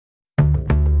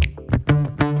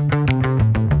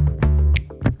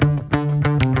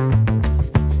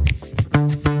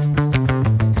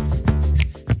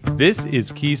This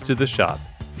is Keys to the Shop,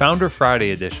 Founder Friday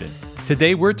edition.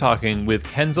 Today we're talking with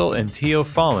Kenzel and Tio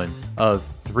Fallen of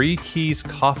 3 Keys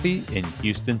Coffee in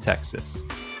Houston, Texas.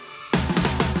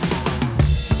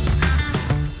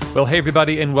 Well, hey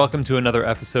everybody, and welcome to another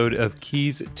episode of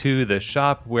Keys to the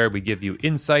Shop, where we give you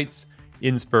insights,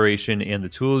 inspiration, and the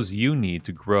tools you need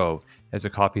to grow as a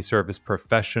coffee service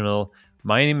professional.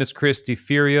 My name is Chris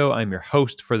DeFirio. I'm your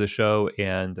host for the show,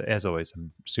 and as always,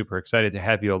 I'm super excited to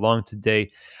have you along today.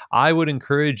 I would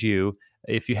encourage you,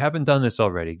 if you haven't done this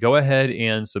already, go ahead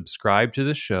and subscribe to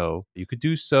the show. You could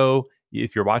do so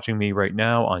if you're watching me right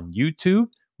now on YouTube.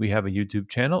 We have a YouTube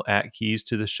channel at Keys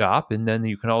to the Shop, and then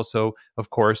you can also,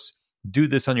 of course, do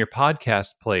this on your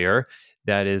podcast player.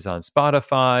 That is on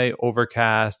Spotify,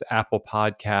 Overcast, Apple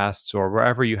Podcasts, or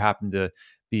wherever you happen to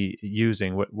be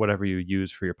using, whatever you use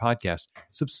for your podcast.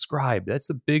 Subscribe. That's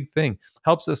a big thing.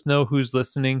 Helps us know who's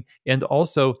listening. And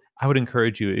also, I would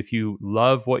encourage you, if you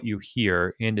love what you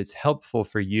hear and it's helpful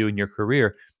for you in your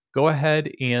career, go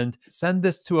ahead and send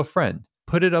this to a friend.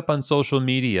 Put it up on social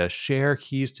media. Share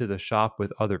Keys to the Shop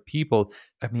with other people.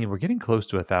 I mean, we're getting close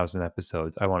to 1,000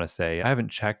 episodes, I want to say. I haven't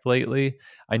checked lately.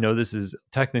 I know this is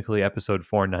technically episode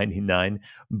 499,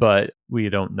 but we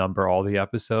don't number all the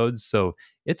episodes. So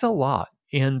it's a lot.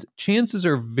 And chances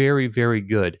are very, very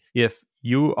good if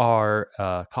you are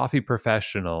a coffee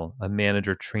professional, a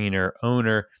manager, trainer,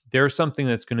 owner, there's something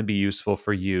that's going to be useful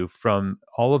for you from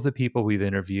all of the people we've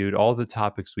interviewed, all the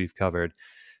topics we've covered.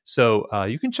 So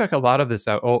you can check a lot of this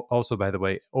out. Also, by the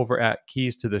way, over at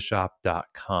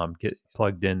keystotheshop.com. Get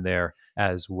plugged in there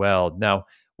as well. Now,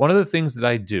 one of the things that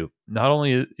I do, not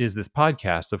only is this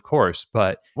podcast, of course,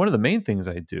 but one of the main things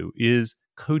I do is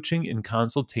coaching and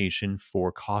consultation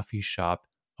for coffee shop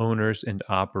owners and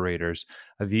operators.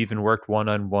 I've even worked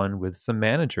one-on-one with some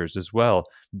managers as well.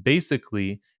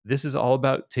 Basically, this is all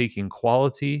about taking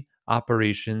quality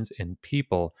operations and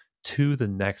people to the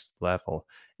next level.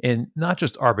 And not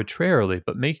just arbitrarily,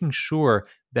 but making sure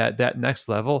that that next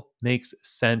level makes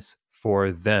sense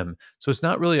for them. So it's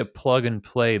not really a plug and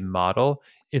play model.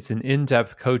 It's an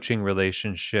in-depth coaching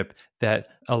relationship that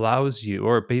allows you,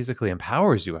 or basically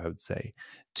empowers you, I would say,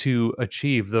 to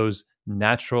achieve those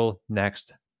natural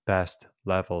next best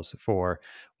levels for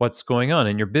what's going on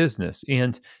in your business.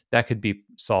 And that could be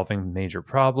solving major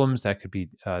problems. That could be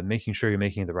making sure you're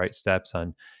making the right steps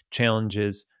on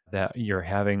challenges that you're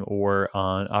having or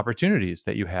on opportunities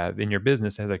that you have in your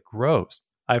business as it grows.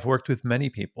 I've worked with many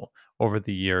people over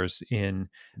the years in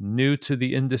new to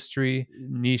the industry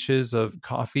niches of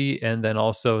coffee, and then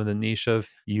also in the niche of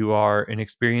you are an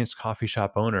experienced coffee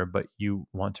shop owner, but you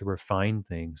want to refine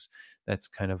things. That's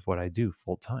kind of what I do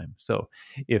full time. So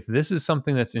if this is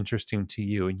something that's interesting to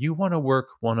you and you want to work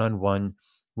one-on-one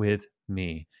with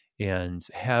me and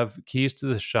have Keys to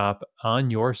the Shop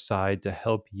on your side to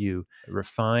help you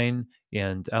refine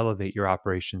and elevate your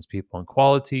operations, people, and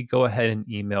quality, go ahead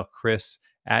and email Chris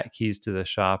at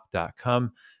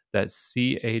keystotheshop.com. That's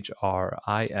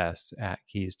CHRIS at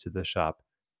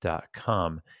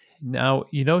keystotheshop.com. Now,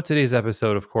 today's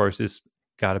episode, of course, is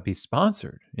got to be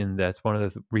sponsored. And that's one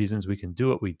of the reasons we can do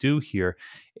what we do here.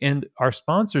 And our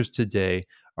sponsors today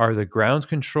are the Ground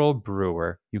Control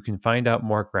Brewer. You can find out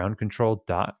more at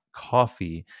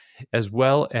groundcontrol.coffee, as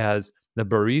well as the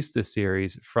Barista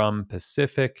series from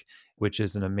Pacific, which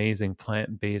is an amazing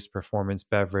plant-based performance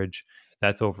beverage.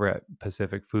 That's over at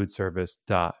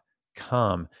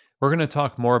pacificfoodservice.com. We're going to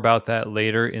talk more about that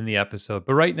later in the episode.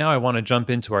 But right now, I want to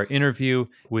jump into our interview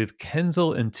with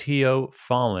Kenzel and Tio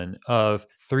Fallen of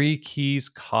 3 Keys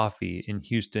Coffee in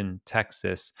Houston,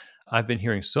 Texas. I've been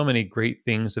hearing so many great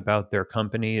things about their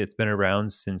company. It's been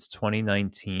around since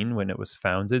 2019 when it was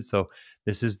founded. So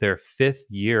this is their 5th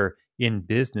year in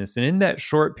business. And in that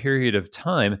short period of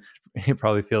time, it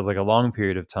probably feels like a long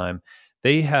period of time,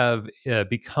 they have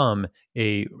become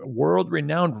a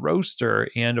world-renowned roaster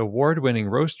and award-winning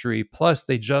roastery. Plus,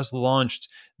 they just launched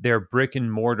their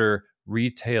brick-and-mortar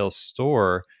retail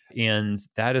store, and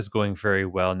that is going very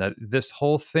well. Now, this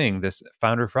whole thing, this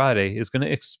Founder Friday, is going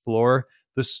to explore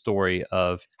the story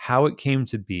of how it came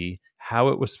to be, how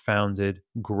it was founded,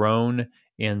 grown,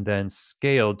 and then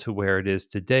scaled to where it is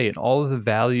today, and all of the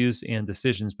values and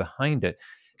decisions behind it.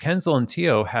 Kenzel and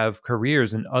Tio have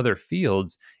careers in other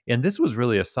fields, and this was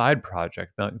really a side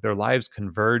project. Their lives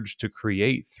converged to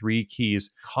create 3 Keys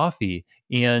Coffee,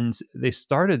 and they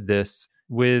started this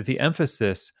with the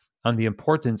emphasis on the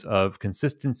importance of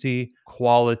consistency,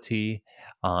 quality,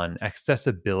 on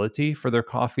accessibility for their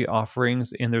coffee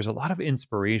offerings, and there's a lot of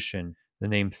inspiration. The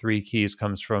name 3 Keys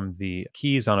comes from the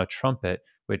keys on a trumpet,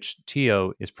 which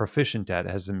Tio is proficient at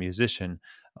as a musician,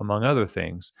 among other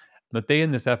things. But they,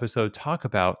 in this episode, talk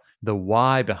about the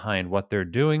why behind what they're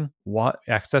doing, what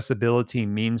accessibility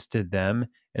means to them,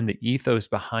 and the ethos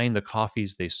behind the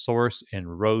coffees they source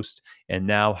and roast, and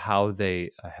now how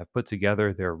they have put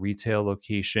together their retail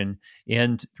location.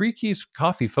 And Three Keys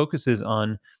Coffee focuses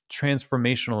on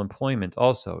transformational employment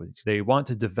also. They want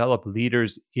to develop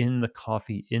leaders in the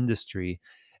coffee industry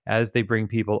as they bring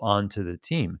people onto the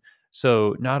team.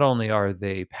 So not only are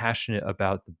they passionate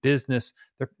about the business,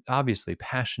 they're obviously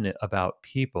passionate about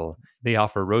people. They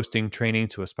offer roasting training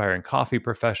to aspiring coffee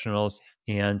professionals,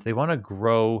 and they want to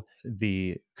grow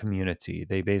the community.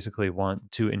 They basically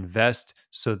want to invest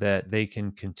so that they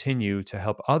can continue to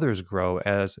help others grow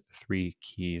as Three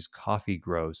Keys Coffee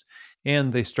grows.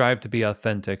 And they strive to be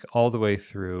authentic all the way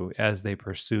through as they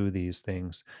pursue these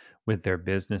things with their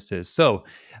businesses. So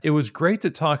it was great to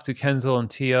talk to Kenzel and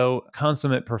Tio,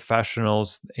 consummate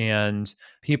professionals and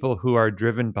people who are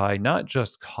driven by not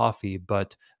just coffee,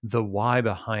 but the why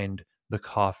behind the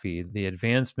coffee, the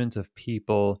advancement of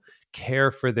people,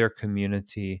 care for their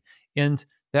community. And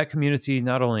that community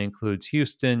not only includes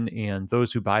Houston and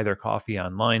those who buy their coffee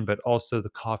online, but also the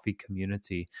coffee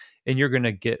community. And you're going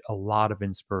to get a lot of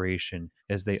inspiration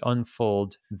as they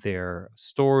unfold their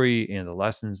story and the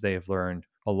lessons they have learned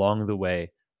along the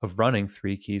way of running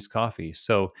Three Keys Coffee.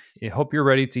 So I hope you're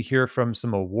ready to hear from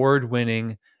some award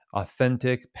winning,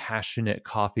 authentic, passionate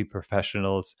coffee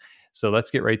professionals. So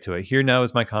let's get right to it. Here now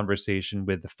is my conversation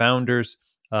with the founders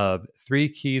of Three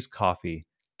Keys Coffee,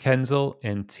 Kenzel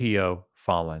and Tio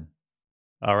Fallen.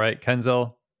 All right,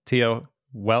 Kenzel, Tio,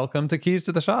 welcome to Keys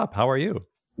to the Shop. How are you?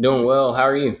 Doing well. How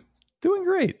are you? Doing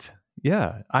great.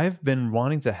 Yeah, I've been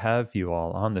wanting to have you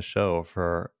all on the show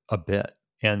for a bit.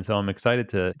 And so I'm excited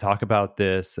to talk about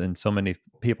this. And so many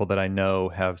people that I know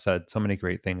have said so many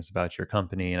great things about your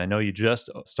company. And I know you just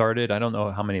started, I don't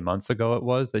know how many months ago it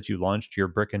was that you launched your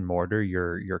brick and mortar,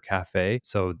 your cafe.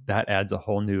 So that adds a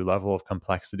whole new level of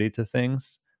complexity to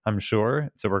things, I'm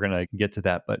sure. So we're going to get to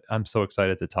that, but I'm so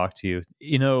excited to talk to you.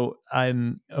 You know,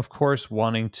 I'm, of course,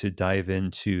 wanting to dive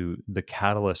into the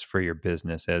catalyst for your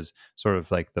business as sort of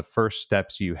like the first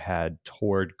steps you had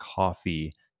toward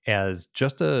coffee as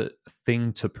just a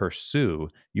thing to pursue.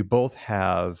 You both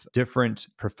have different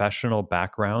professional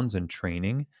backgrounds and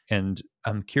training. And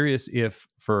I'm curious if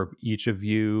for each of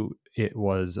you, it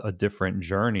was a different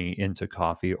journey into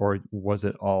coffee, or was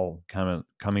it all kind of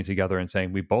coming together and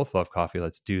saying, we both love coffee,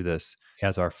 let's do this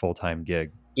as our full time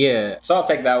gig? Yeah, so I'll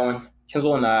take that one.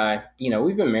 Kenzel and I,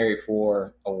 we've been married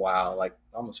for a while, like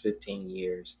almost 15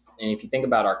 years. And if you think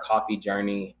about our coffee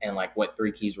journey and like what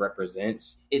Three Keys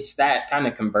represents, it's that kind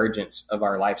of convergence of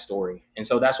our life story. And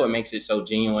so that's what makes it so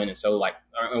genuine and so like,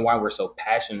 and why we're so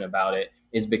passionate about it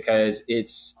is because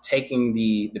it's taking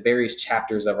the various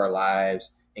chapters of our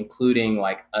lives, including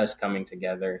like us coming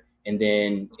together, and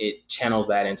then it channels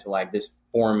that into like this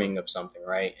forming of something,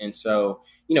 right? And so,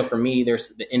 for me, there's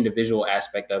the individual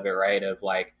aspect of it, right? Of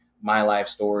like my life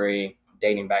story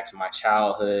dating back to my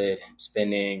childhood,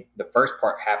 spending the first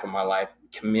half of my life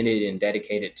committed and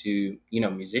dedicated to,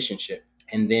 musicianship.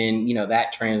 And then,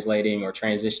 that translating or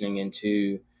transitioning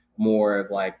into more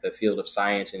of like the field of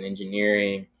science and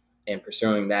engineering and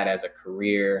pursuing that as a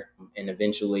career, and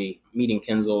eventually meeting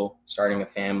Kenzel, starting a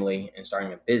family and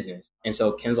starting a business. And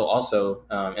so Kenzel also,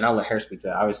 and I'll let her speak to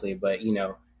it obviously, but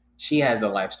she has a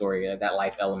life story, that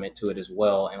life element to it as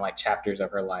well, and like chapters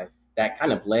of her life that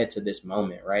kind of led to this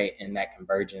moment, right? And that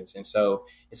convergence. And so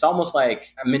it's almost like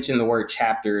I mentioned the word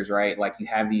chapters, right? Like you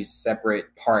have these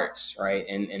separate parts, right?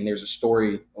 And there's a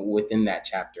story within that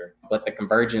chapter, but the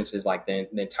convergence is like the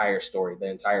entire story, the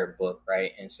entire book,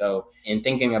 right? And so in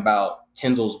thinking about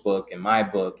Kenzel's book and my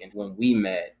book and when we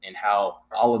met and how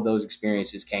all of those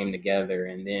experiences came together,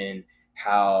 and then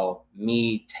how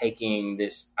me taking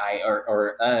this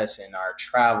or us and our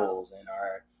travels and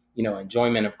our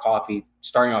enjoyment of coffee,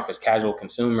 starting off as casual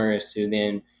consumers to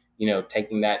then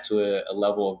taking that to a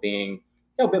level of being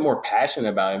a bit more passionate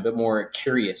about it, a bit more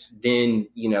curious. Then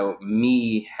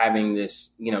me having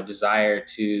this desire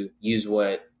to use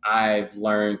what I've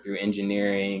learned through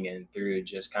engineering and through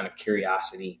just kind of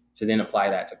curiosity to then apply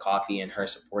that to coffee, and her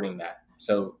supporting that.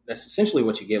 So that's essentially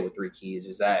what you get with Three Keys,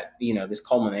 is that, this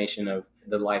culmination of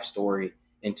the life story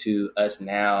into us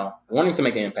now wanting to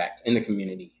make an impact in the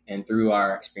community and through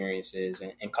our experiences.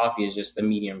 And coffee is just the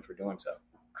medium for doing so.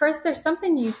 Chris, there's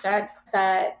something you said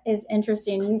that is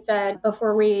interesting. You said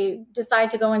before we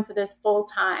decide to go into this full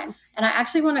time, and I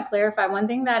actually want to clarify one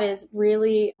thing that is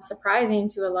really surprising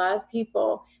to a lot of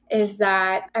people is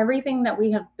that everything that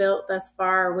we have built thus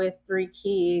far with Three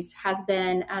Keys has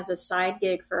been as a side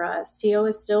gig for us. Tio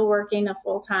is still working a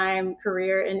full-time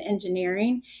career in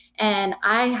engineering, and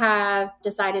I have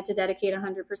decided to dedicate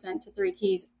 100% to Three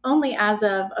Keys only as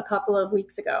of a couple of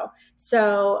weeks ago.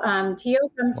 So Tio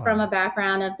comes from a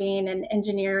background of being an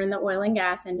engineer in the oil and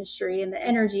gas industry and the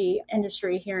energy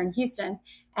industry here in Houston.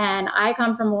 And I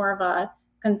come from more of a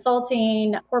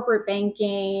consulting, corporate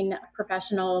banking,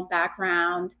 professional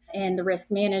background in the risk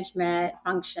management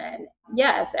function.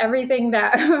 Yes, everything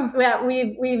that that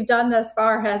we've done thus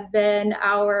far has been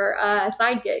our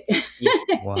side gig.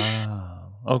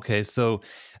 Wow. Okay, so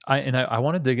I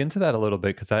want to dig into that a little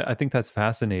bit because I think that's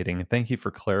fascinating. Thank you for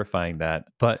clarifying that.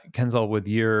 But Kenzel, with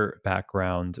your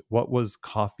background, what was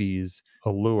coffee's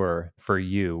allure for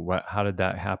you? How did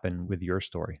that happen with your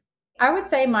story? I would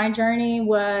say my journey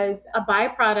was a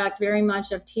byproduct very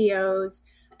much of Tio's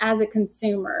as a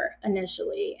consumer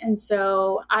initially. And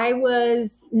so I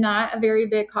was not a very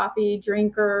big coffee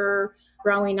drinker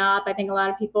growing up. I think a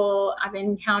lot of people I've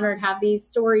encountered have these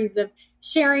stories of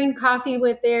sharing coffee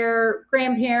with their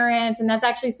grandparents. And that's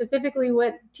actually specifically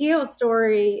what Tio's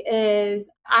story is.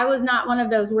 I was not one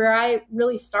of those. Where I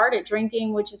really started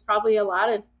drinking, which is probably a lot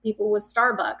of people, with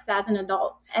Starbucks as an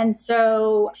adult. And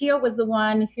so Tio was the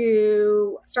one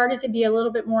who started to be a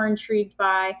little bit more intrigued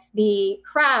by the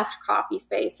craft coffee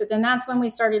space. So then that's when we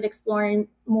started exploring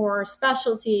more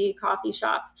specialty coffee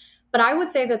shops. But I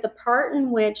would say that the part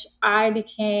in which I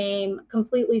became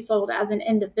completely sold as an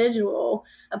individual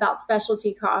about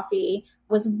specialty coffee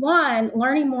was, one,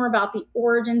 learning more about the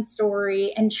origin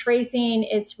story and tracing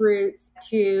its roots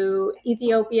to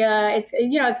Ethiopia.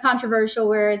 It's controversial.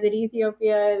 Where is it?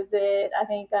 Ethiopia? Is it? I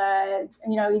think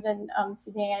even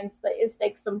Sudan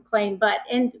stakes some claim, but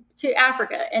to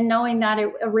Africa, and knowing that it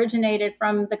originated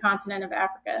from the continent of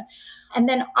Africa. And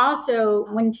then also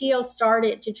when Tio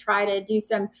started to try to do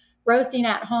some roasting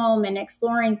at home and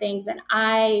exploring things, and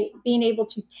I being able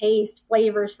to taste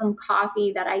flavors from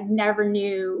coffee that I never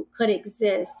knew could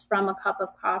exist from a cup of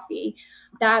coffee,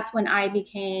 that's when I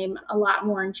became a lot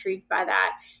more intrigued by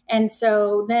that. And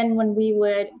so then when we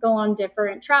would go on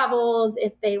different travels,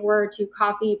 if they were to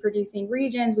coffee producing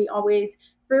regions, we always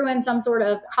threw in some sort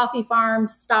of coffee farm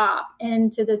stop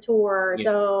into the tour. Yeah.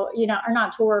 So, or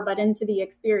not tour, but into the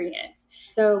experience.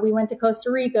 So we went to Costa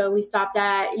Rica, we stopped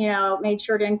at, made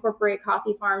sure to incorporate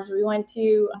coffee farms. We went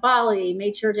to Bali,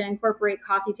 made sure to incorporate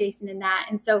coffee tasting in that.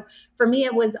 And so for me,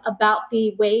 it was about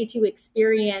the way to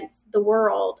experience the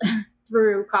world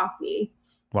through coffee.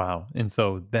 Wow. And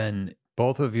so then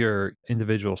both of your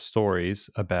individual stories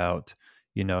about,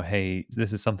 hey,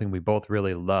 this is something we both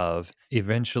really love.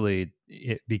 Eventually,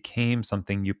 it became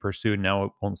something you pursued. Now, I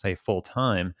won't say full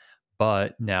time,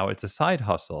 but now it's a side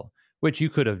hustle, which you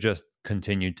could have just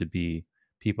continued to be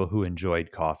people who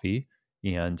enjoyed coffee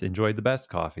and enjoyed the best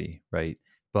coffee, right?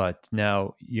 But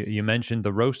now you mentioned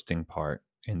the roasting part,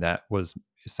 and it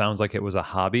sounds like it was a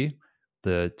hobby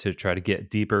to try to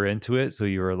get deeper into it. So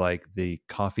you were like the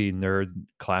coffee nerd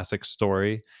classic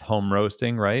story, home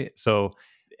roasting, right? So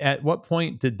at what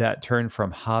point did that turn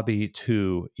from hobby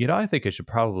to, I think I should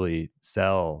probably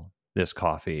sell this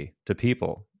coffee to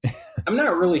people? I'm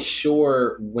not really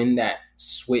sure when that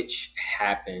switch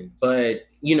happened, but,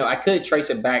 I could trace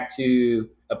it back to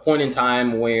a point in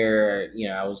time where,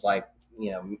 I was like,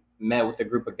 met with a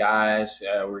group of guys.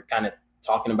 We're kind of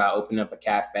talking about opening up a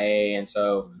cafe. And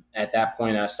so at that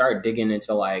point, I started digging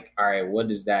into like, all right, what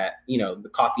is that,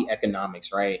 the coffee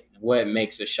economics, right? What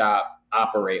makes a shop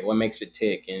operate? What makes it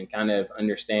tick? And kind of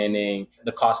understanding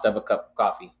the cost of a cup of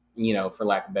coffee, for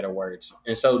lack of better words.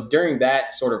 And so during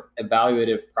that sort of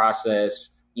evaluative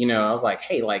process, I was like,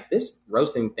 hey, like this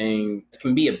roasting thing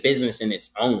can be a business in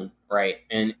its own, right?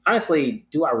 And honestly,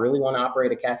 do I really want to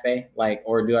operate a cafe?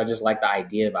 Or do I just like the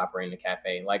idea of operating a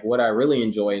cafe? Like what I really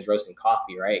enjoy is roasting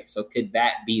coffee, right? So could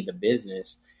that be the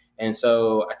business? And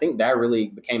so I think that really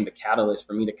became the catalyst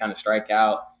for me to kind of strike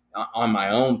out on my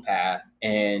own path.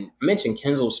 And I mentioned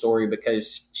Kenzel's story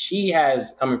because she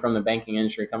has, coming from the banking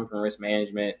industry, coming from risk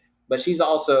management, but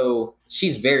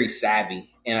she's very savvy.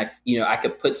 And I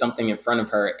could put something in front of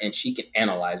her and she could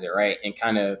analyze it, right? And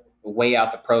kind of weigh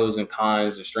out the pros and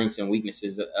cons, the strengths and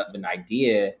weaknesses of an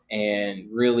idea, and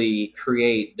really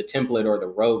create the template or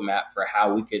the roadmap for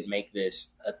how we could make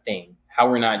this a thing. How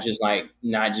we're not just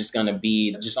going to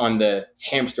be just on the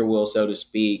hamster wheel, so to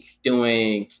speak,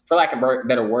 doing, for lack of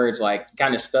better words, like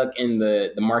kind of stuck in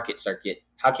the market circuit.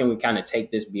 How can we kind of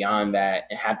take this beyond that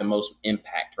and have the most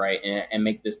impact, right? And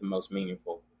make this the most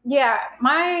meaningful? Yeah,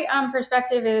 my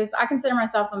perspective is I consider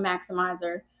myself a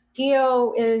maximizer.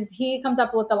 He comes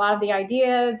up with a lot of the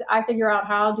ideas. I figure out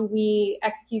how do we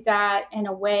execute that in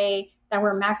a way that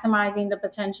we're maximizing the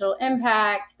potential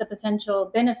impact, the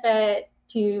potential benefit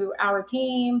to our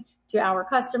team, to our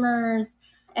customers.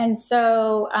 And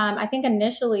so I think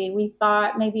initially we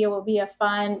thought maybe it will be a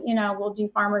fun, we'll do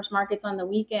farmers markets on the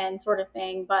weekend sort of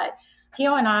thing. But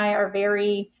Tio and I are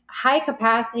very high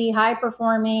capacity, high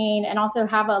performing, and also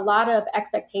have a lot of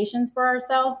expectations for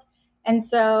ourselves. And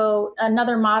so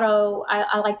another motto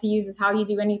I like to use is how you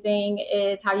do anything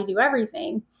is how you do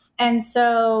everything. And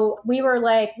so we were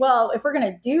like, well, if we're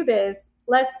going to do this,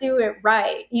 let's do it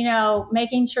right.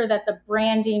 Making sure that the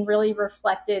branding really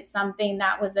reflected something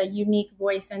that was a unique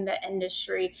voice in the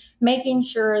industry, making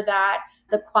sure that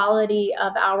the quality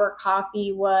of our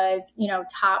coffee was,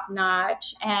 top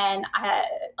notch. And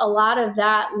a lot of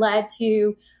that led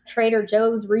to Trader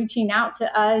Joe's reaching out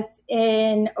to us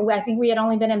I think we had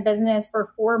only been in business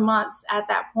for 4 months at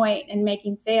that point and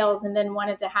making sales, and then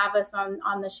wanted to have us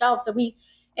on the shelf. So we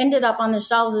ended up on the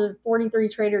shelves of 43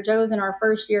 Trader Joe's in our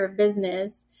first year of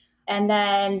business. And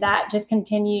then that just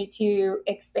continued to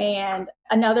expand.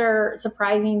 Another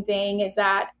surprising thing is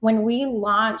that when we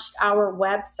launched our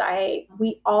website,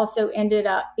 we also ended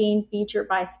up being featured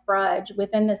by Sprudge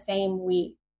within the same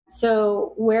week.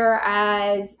 So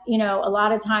whereas, a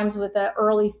lot of times with the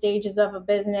early stages of a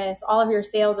business, all of your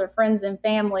sales are friends and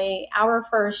family, our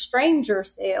first stranger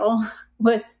sale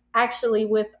was actually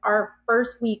with our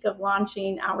first week of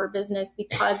launching our business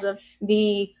because of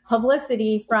the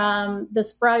publicity from the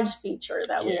Sprudge feature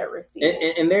that we had received.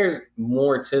 And there's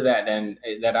more to that than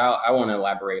that I want to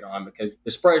elaborate on, because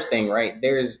the Sprudge thing, right?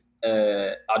 There's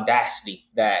audacity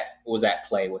that was at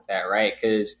play with that, right?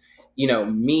 Because,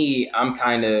 I'm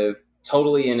kind of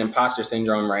totally in imposter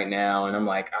syndrome right now. And I'm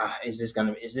like, is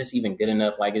this even good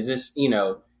enough? Like, is this,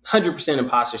 100%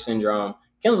 imposter syndrome?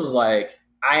 Kenzel's like,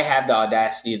 I have the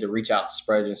audacity to reach out to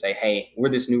Sprudge and say, hey, we're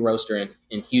this new roaster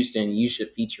in Houston. You should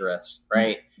feature us,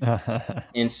 right?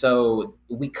 And so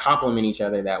we complement each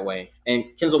other that way. And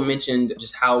Kenzel mentioned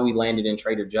just how we landed in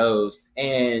Trader Joe's.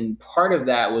 And part of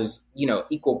that was,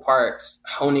 equal parts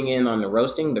honing in on the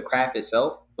roasting, the craft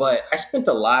itself. But I spent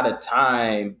a lot of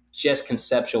time just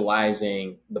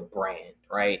conceptualizing the brand,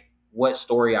 right? What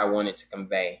story I wanted to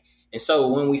convey. And so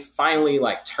when we finally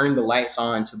turned the lights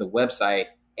on to the website,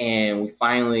 and we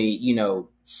finally,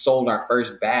 sold our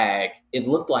first bag, it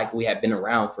looked like we had been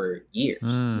around for years,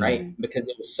 right? Because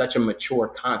it was such a mature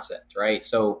concept, right?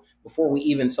 So before we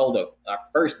even sold our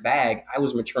first bag, I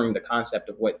was maturing the concept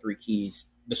of what Three Keys,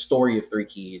 the story of Three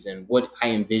Keys, and what I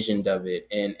envisioned of it,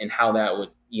 and how that would,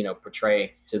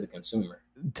 portray to the consumer.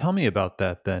 Tell me about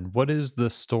that then. What is the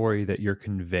story that you're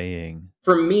conveying?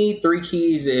 For me, Three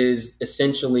Keys is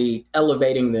essentially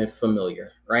elevating the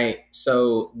familiar, right?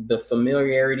 So the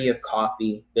familiarity of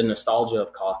coffee, the nostalgia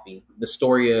of coffee, the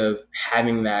story of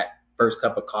having that first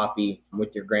cup of coffee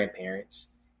with your grandparents,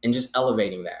 and just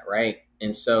elevating that, right?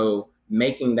 And so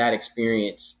making that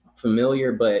experience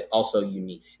familiar, but also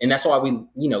unique. And that's why we,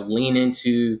 lean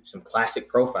into some classic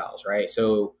profiles, right?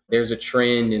 So there's a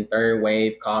trend in third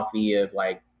wave coffee of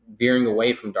veering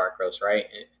away from dark roast, right?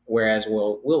 Whereas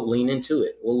we'll lean into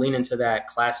it. We'll lean into that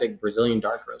classic Brazilian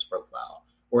dark roast profile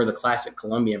or the classic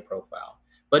Colombian profile,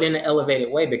 but in an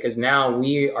elevated way, because now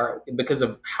because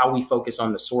of how we focus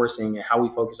on the sourcing and how we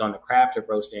focus on the craft of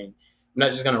roasting, I'm not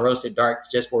just going to roast it dark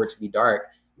just for it to be dark.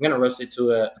 I'm going to roast it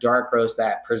to a dark roast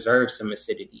that preserves some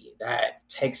acidity, that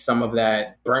takes some of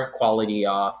that burnt quality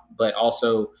off, but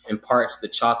also imparts the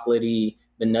chocolatey,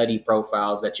 the nutty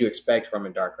profiles that you expect from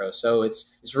a dark roast. So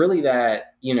it's really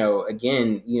that,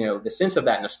 again, the sense of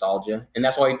that nostalgia. And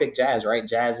that's why we picked jazz, right?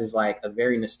 Jazz is a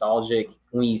very nostalgic.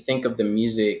 When you think of the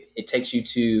music, it takes you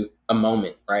to a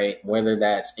moment, right? Whether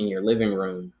that's in your living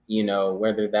room,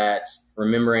 whether that's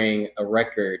remembering a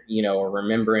record, or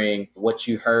remembering what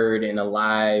you heard in a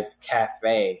live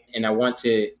cafe. And I want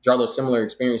to draw those similar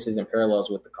experiences and parallels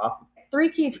with the coffee. Three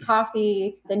Keys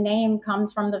Coffee, the name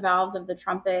comes from the valves of the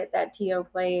trumpet that Tio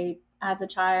played as a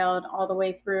child all the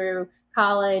way through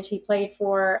college. He played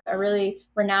for a really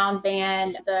renowned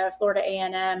band, the Florida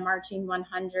A&M Marching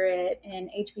 100 and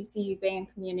HBCU band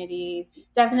communities.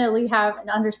 Definitely have an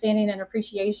understanding and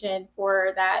appreciation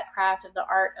for that craft of the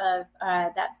art of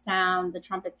that sound, the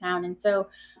trumpet sound. And so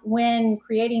when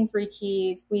creating Three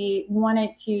Keys, we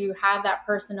wanted to have that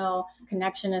personal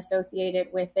connection associated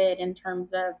with it in terms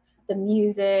of the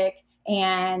music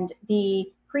and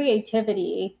the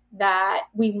creativity that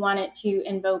we wanted to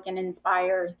invoke and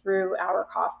inspire through our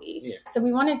coffee. Yeah. So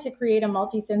we wanted to create a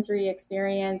multi-sensory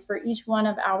experience for each one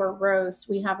of our roasts.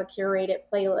 We have a curated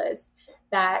playlist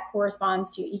that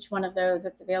corresponds to each one of those.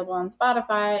 It's available on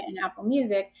Spotify and Apple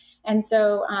Music. And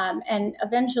so, and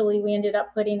eventually we ended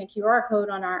up putting a QR code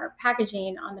on our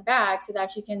packaging on the bag so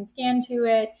that you can scan to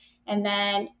it and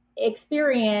then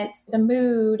experience the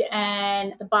mood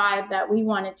and the vibe that we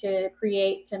wanted to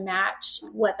create to match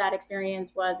what that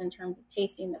experience was in terms of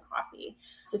tasting the coffee.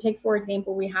 So take, for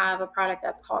example, we have a product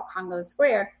that's called Congo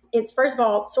Square. It's first of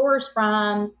all sourced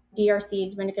from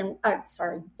DRC,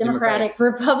 Democratic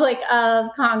Republic of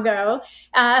Congo.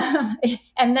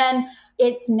 And then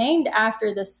it's named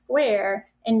after the square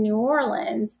in New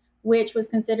Orleans, which was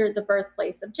considered the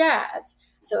birthplace of jazz.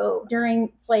 So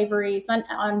during slavery,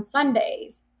 on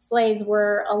Sundays, slaves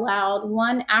were allowed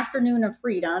one afternoon of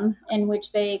freedom in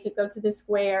which they could go to the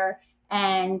square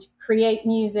and create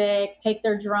music, take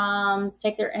their drums,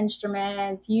 take their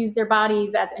instruments, use their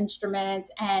bodies as instruments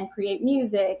and create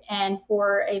music. And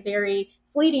for a very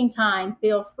fleeting time,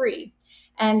 feel free.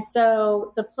 And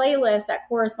so the playlist that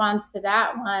corresponds to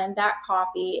that one, that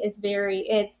coffee is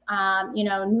it's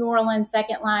New Orleans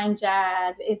second line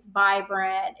jazz. It's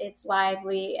vibrant, it's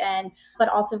lively, but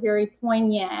also very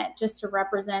poignant, just to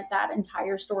represent that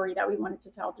entire story that we wanted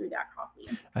to tell through that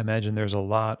coffee. I imagine there's a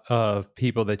lot of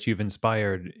people that you've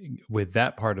inspired with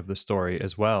that part of the story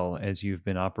as well as you've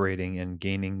been operating and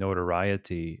gaining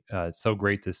notoriety. It's so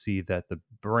great to see that the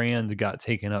brand got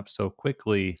taken up so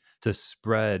quickly to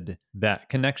spread that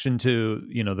connection to,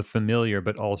 the familiar,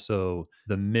 but also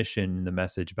the mission, the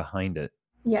message behind it.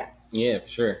 Yes. Yeah, for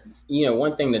sure.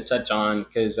 One thing to touch on,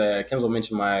 because Kenzel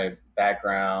mentioned my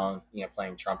background,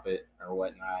 playing trumpet or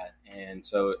whatnot. And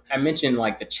so I mentioned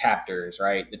like the chapters,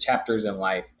 right? The chapters in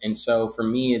life. And so for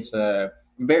me, it's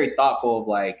very thoughtful of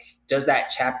like, does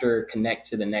that chapter connect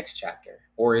to the next chapter?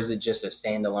 Or is it just a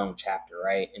standalone chapter,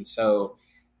 right? And so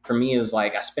for me, it was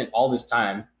like I spent all this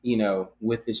time,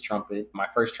 with this trumpet. My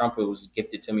first trumpet was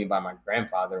gifted to me by my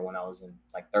grandfather when I was in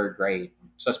like third grade.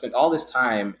 So I spent all this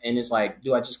time, and it's like,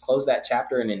 do I just close that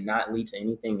chapter and then not lead to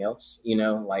anything else?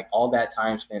 Like all that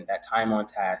time spent, that time on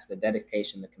task, the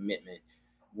dedication, the commitment.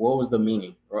 What was the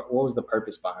meaning? What was the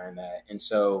purpose behind that? And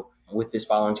so with this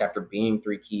following chapter being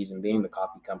 3 Keys and being the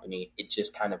coffee company, it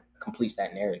just kind of completes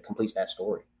that narrative, completes that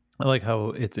story. I like how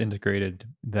it's integrated,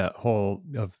 that whole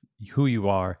of who you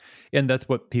are. And that's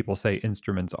what people say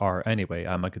instruments are anyway.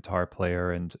 I'm a guitar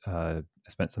player, and I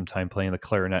spent some time playing the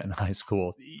clarinet in high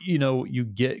school. You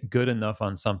get good enough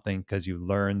on something because you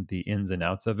learn the ins and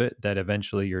outs of it, that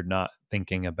eventually you're not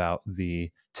thinking about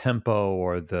the tempo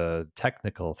or the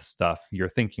technical stuff. You're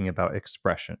thinking about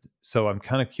expression. So I'm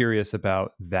kind of curious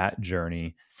about that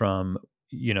journey from,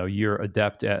 you're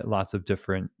adept at lots of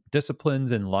different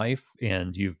disciplines in life,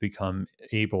 and you've become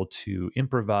able to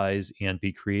improvise and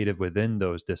be creative within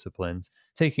those disciplines,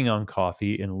 taking on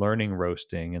coffee and learning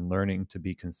roasting and learning to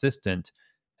be consistent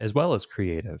as well as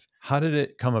creative. How did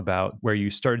it come about where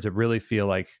you started to really feel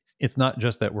like it's not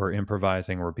just that we're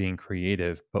improvising, we're being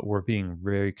creative, but we're being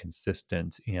very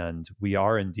consistent, and we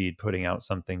are indeed putting out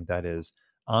something that is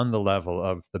on the level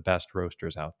of the best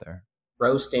roasters out there?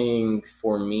 Roasting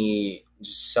for me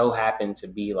just so happened to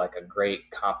be like a great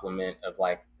complement of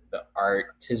like the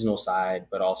artisanal side,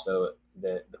 but also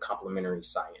the complementary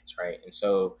science, right? And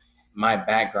so my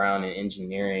background in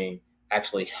engineering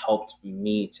actually helped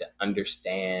me to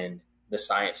understand the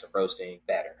science of roasting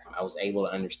better. I was able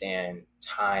to understand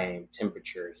time,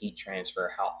 temperature, heat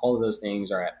transfer, how all of those things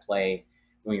are at play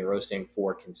when you're roasting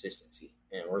for consistency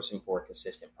and roasting for a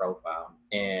consistent profile.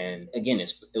 And again,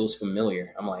 it was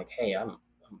familiar. I'm like, hey,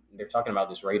 they're talking about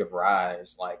this rate of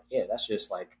rise. Like, yeah, that's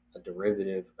just like a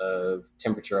derivative of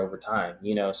temperature over time,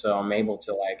 so I'm able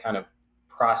to like kind of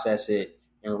process it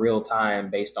in real time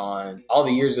based on all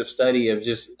the years of study of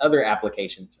just other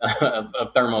applications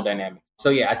of thermodynamics. So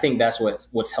yeah, I think that's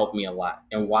what's helped me a lot,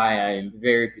 and why I'm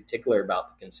very particular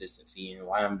about the consistency, and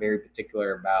why I'm very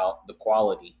particular about the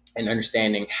quality, and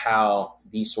understanding how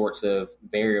these sorts of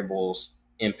variables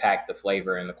impact the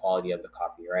flavor and the quality of the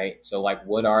coffee, right? So like,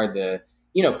 what are the,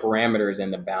 parameters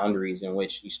and the boundaries in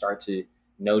which you start to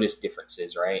notice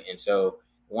differences, right? And so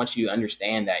once you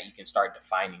understand that, you can start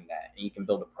defining that, and you can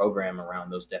build a program around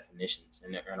those definitions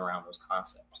and around those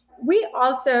concepts. We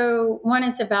also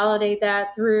wanted to validate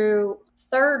that through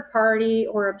third party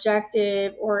or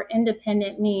objective or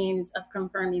independent means of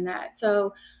confirming that.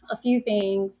 So a few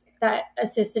things that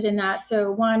assisted in that.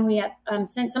 So one, we had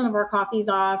sent some of our coffees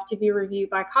off to be reviewed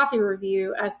by Coffee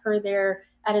Review as per their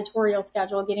editorial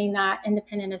schedule, getting that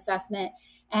independent assessment.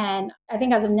 And I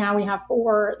think as of now, we have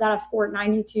 4 that have scored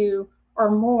 92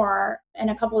 or more. And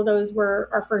a couple of those were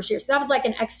our first year. So that was like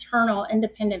an external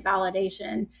independent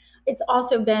validation. It's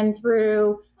also been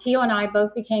through, Tio and I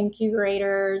both became Q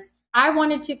graders. I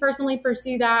wanted to personally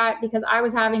pursue that because I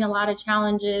was having a lot of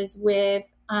challenges with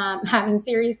having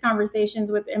serious conversations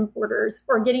with importers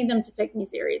or getting them to take me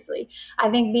seriously. I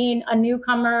think being a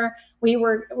newcomer, we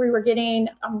were getting,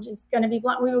 I'm just going to be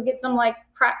blunt, we would get some like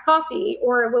crack coffee,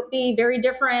 or it would be very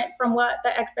different from what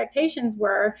the expectations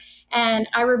were. And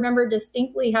I remember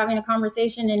distinctly having a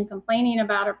conversation and complaining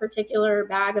about a particular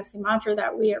bag of Sumatra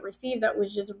that we had received that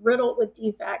was just riddled with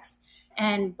defects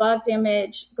and bug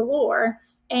damage galore.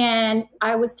 And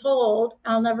I was told,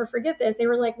 I'll never forget this, they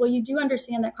were like, well, you do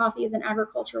understand that coffee is an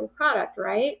agricultural product,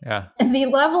 right? Yeah. And the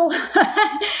level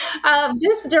of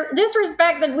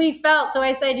disrespect that we felt. So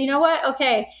I said, you know what?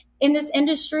 Okay, in this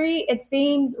industry, it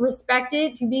seems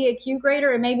respected to be a Q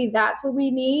grader. And maybe that's what we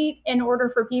need in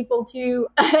order for people to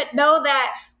know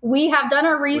that we have done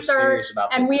our research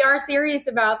and we are serious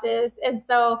about this. And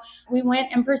so we went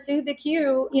and pursued the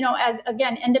Q, as,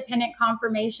 again, independent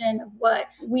confirmation of what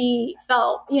we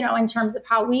felt, in terms of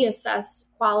how we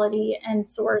assessed quality and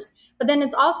source. But then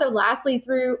it's also lastly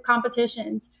through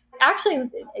competitions. Actually,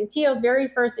 Tio's very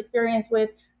first experience with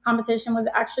competition was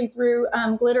actually through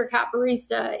Glitter Cat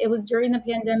Barista. It was during the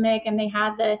pandemic and they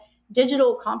had the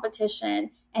digital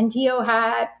competition. And Tio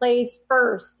had placed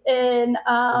first, and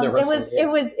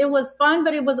it was fun,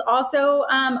 but it was also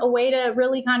a way to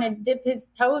really kind of dip his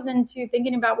toes into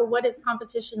thinking about, well, what is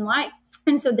competition like?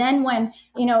 And so then when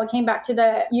it came back to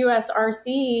the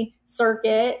USRC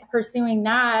circuit, pursuing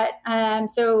that,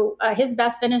 so his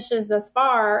best finishes thus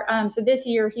far. So this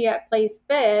year he had placed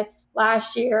 5th.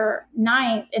 Last year,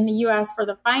 9th in the US for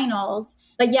the finals.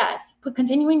 But yes,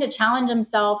 continuing to challenge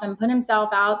himself and put himself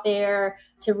out there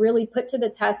to really put to the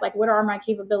test, like, what are my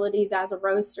capabilities as a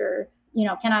roaster?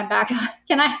 Can I back up?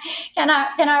 Can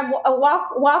I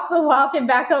walk the walk and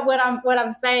back up what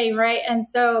I'm saying, right? And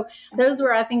so those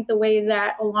were, I think, the ways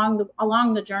that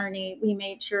along the journey we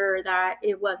made sure that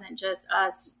it wasn't just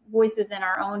us voices in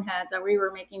our own heads, that we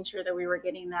were making sure that we were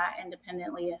getting that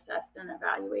independently assessed and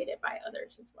evaluated by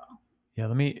others as well. Yeah,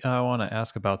 I want to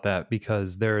ask about that,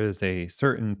 because there is a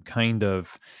certain kind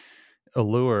of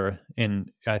allure,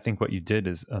 and I think what you did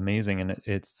is amazing, and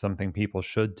it's something people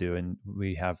should do. And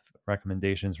we have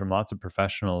recommendations from lots of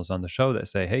professionals on the show that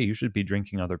say, hey, you should be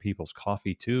drinking other people's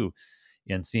coffee too,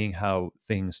 and seeing how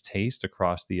things taste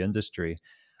across the industry.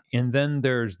 And then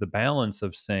there's the balance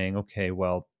of saying, okay,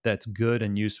 well, that's good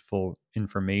and useful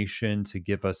information to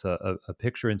give us a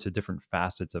picture into different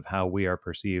facets of how we are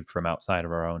perceived from outside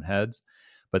of our own heads.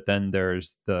 But then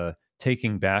there's the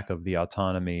taking back of the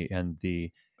autonomy and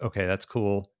the, okay, that's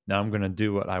cool, now I'm going to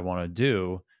do what I want to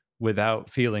do, without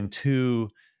feeling too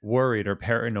worried or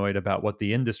paranoid about what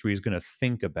the industry is going to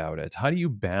think about it. How do you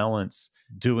balance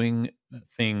doing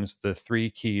things the 3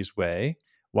 Keys way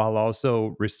while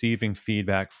also receiving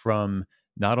feedback from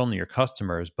not only your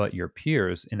customers, but your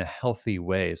peers in a healthy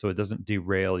way so it doesn't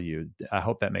derail you? I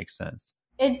hope that makes sense.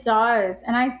 It does.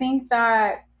 And I think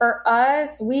that for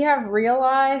us, we have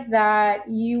realized that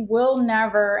you will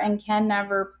never and can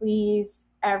never please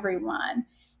everyone.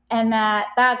 And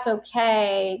that's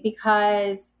okay,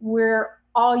 because we're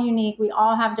all unique. We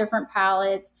all have different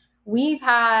palates. We've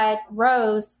had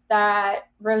roasts that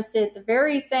roasted the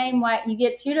very same way. You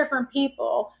get 2 different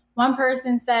people. One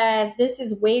person says, this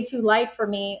is way too light for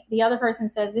me. The other person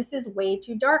says, this is way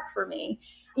too dark for me.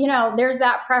 There's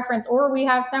that preference. Or we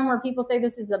have some where people say,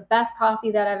 this is the best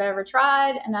coffee that I've ever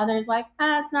tried. And others like,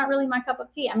 it's not really my cup of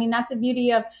tea. I mean, that's the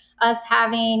beauty of us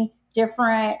having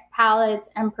different palates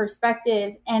and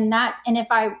perspectives. And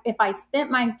if I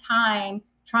spent my time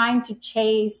trying to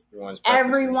chase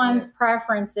everyone's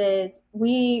preferences,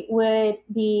 we would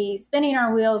be spinning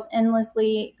our wheels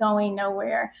endlessly, going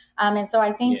nowhere. And so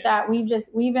I think that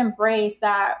we've embraced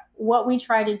that. What we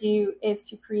try to do is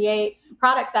to create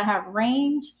products that have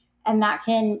range and that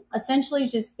can essentially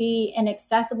just be an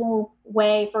accessible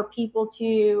way for people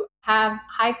to have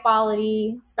high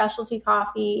quality specialty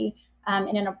coffee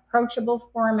in an approachable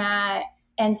format,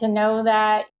 and to know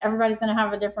that everybody's going to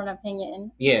have a different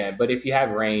opinion. Yeah, but if you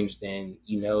have range, then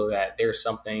you know that there's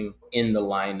something in the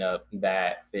lineup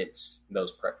that fits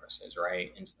those preferences,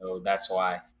 right? And so that's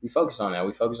why we focus on that.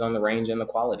 We focus on the range and the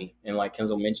quality. And like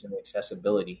Kenzel mentioned,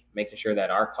 accessibility, making sure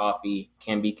that our coffee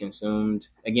can be consumed.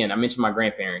 Again, I mentioned my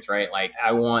grandparents, right? Like,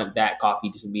 I want that coffee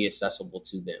to be accessible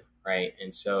to them, right?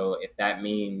 And so if that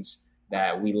means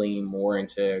that we lean more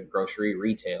into grocery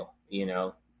retail,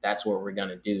 that's what we're going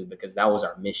to do, because that was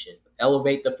our mission.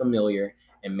 Elevate the familiar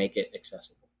and make it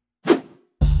accessible.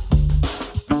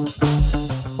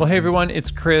 Well, hey everyone,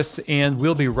 it's Chris, and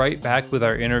we'll be right back with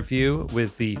our interview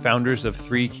with the founders of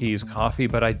 3 Keys Coffee.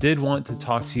 But I did want to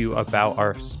talk to you about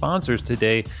our sponsors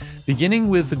today, beginning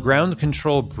with the Ground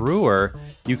Control Brewer.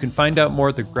 You can find out more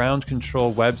at the Ground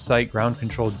Control website,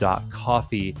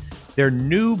 groundcontrol.coffee. Their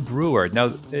new brewer,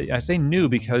 now I say new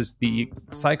because the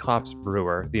Cyclops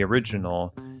brewer, the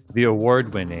original, the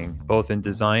award-winning, both in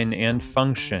design and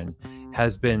function,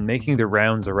 has been making the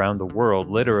rounds around the world,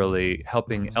 literally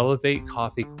helping elevate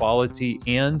coffee quality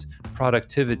and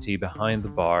productivity behind the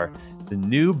bar. The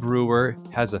new brewer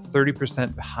has a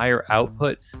 30% higher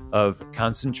output of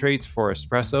concentrates for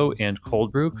espresso and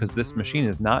cold brew, because this machine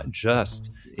is not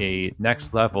just a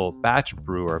next level batch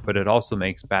brewer, but it also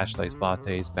makes batch iced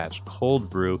lattes, batch cold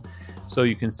brew. So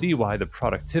you can see why the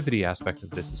productivity aspect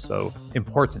of this is so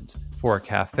important for a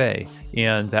cafe.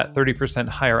 And that 30%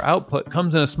 higher output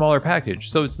comes in a smaller package.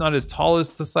 So it's not as tall as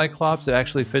the Cyclops. It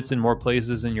actually fits in more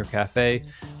places in your cafe.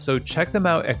 So check them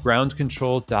out at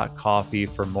groundcontrol.coffee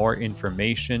for more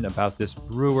information about this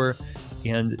brewer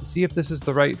and see if this is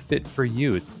the right fit for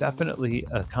you. It's definitely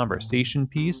a conversation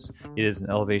piece. It is an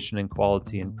elevation in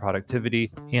quality and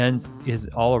productivity, and is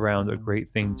all around a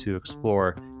great thing to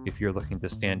explore if you're looking to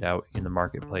stand out in the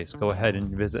marketplace. Go ahead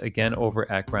and visit again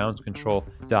over at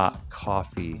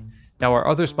groundcontrol.coffee. Now, our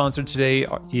other sponsor today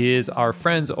is our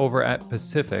friends over at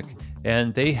Pacific,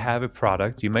 and they have a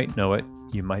product. You might know it,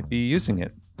 you might be using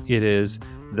it. It is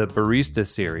the Barista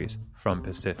Series from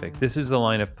Pacific. This is the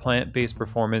line of plant-based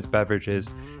performance beverages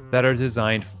that are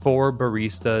designed for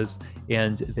baristas,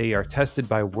 and they are tested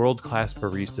by world-class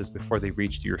baristas before they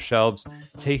reach your shelves.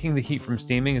 Taking the heat from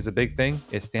steaming is a big thing.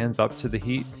 It stands up to the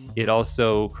heat. It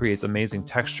also creates amazing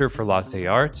texture for latte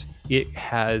art. It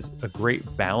has a great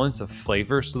balance of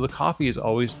flavor, so the coffee is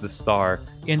always the star.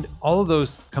 And all of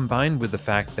those combined with the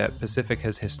fact that Pacific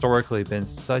has historically been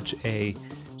such a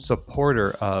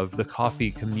supporter of the coffee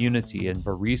community and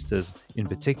baristas in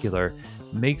particular,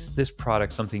 makes this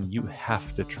product something you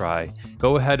have to try.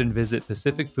 Go ahead and visit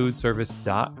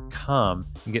pacificfoodservice.com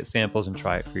and get samples and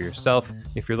try it for yourself.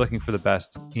 If you're looking for the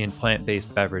best in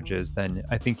plant-based beverages, then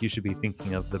I think you should be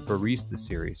thinking of the Barista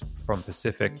Series from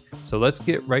Pacific. So let's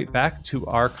get right back to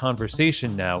our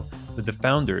conversation now with the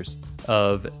founders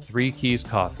of Three Keys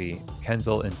Coffee,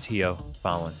 Kenzel and Tio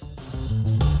Fallen.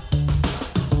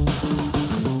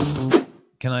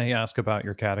 Can I ask about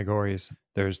your categories?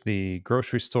 There's the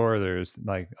grocery store. There's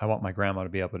like, I want my grandma to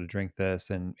be able to drink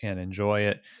this and enjoy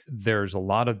it. There's a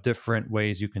lot of different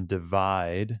ways you can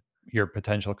divide your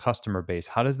potential customer base.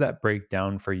 How does that break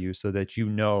down for you so that you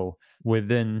know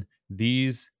within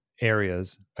these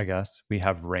areas, I guess, we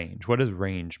have range? What does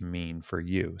range mean for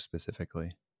you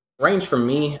specifically? Range for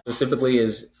me specifically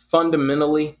is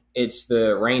fundamentally, it's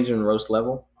the range and roast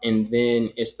level. And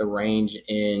then it's the range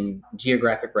in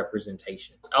geographic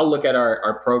representation. I'll look at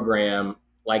our program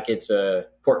like it's a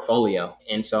portfolio.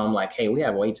 And so I'm like, hey, we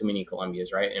have way too many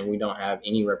Colombias, right? And we don't have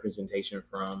any representation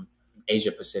from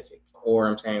Asia Pacific. Or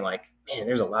I'm saying like, man,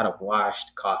 there's a lot of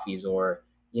washed coffees, or,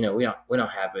 you know, we don't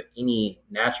have any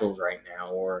naturals right now,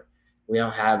 or we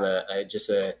don't have just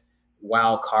a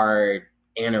wild card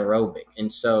anaerobic.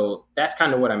 And so that's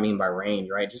kind of what I mean by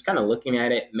range, right? Just kind of looking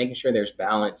at it, making sure there's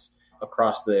balance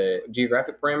across the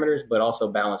geographic parameters, but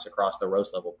also balance across the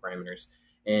roast level parameters.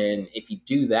 And if you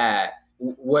do that,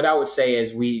 what I would say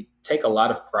is we take a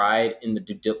lot of pride in the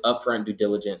upfront due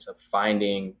diligence of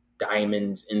finding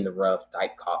diamonds in the rough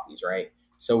type coffees, right?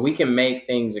 So we can make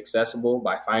things accessible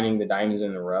by finding the diamonds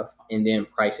in the rough and then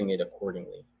pricing it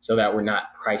accordingly so that we're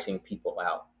not pricing people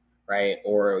out, right?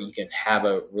 Or you can have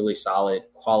a really solid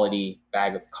quality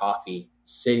bag of coffee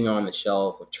sitting on the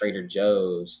shelf of Trader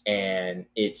Joe's, and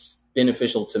it's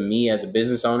beneficial to me as a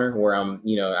business owner where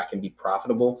I can be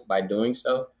profitable by doing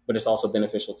so, but it's also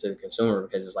beneficial to the consumer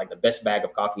because it's like the best bag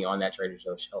of coffee on that Trader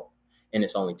Joe's shelf, and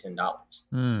it's only $10.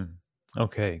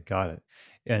 Okay, got it.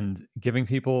 And giving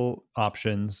people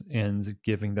options and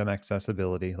giving them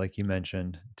accessibility, like you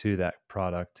mentioned, to that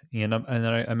product. And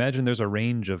I imagine there's a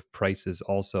range of prices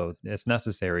also. It's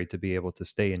necessary to be able to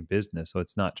stay in business. So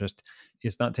it's not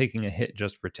taking a hit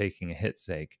just for taking a hit's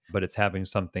sake, but it's having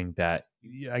something that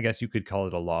I guess you could call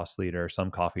it a loss leader. Some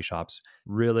coffee shops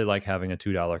really like having a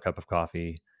 $2 cup of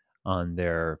coffee on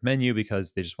their menu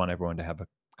because they just want everyone to have a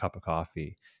cup of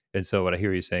coffee. And so what I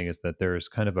hear you saying is that there's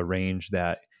kind of a range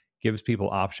that gives people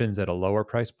options at a lower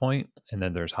price point, and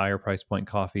then there's higher price point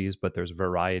coffees, but there's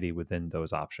variety within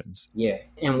those options. Yeah.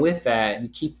 And with that, you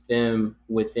keep them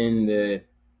within the,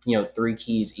 Three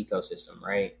Keys ecosystem,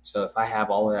 right? So if I have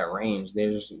all of that range,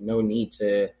 there's no need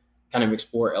to kind of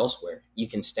explore elsewhere. You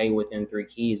can stay within Three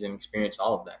Keys and experience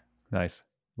all of that. Nice.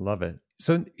 Love it.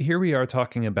 So here we are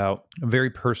talking about a very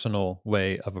personal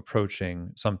way of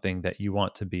approaching something that you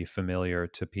want to be familiar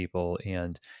to people,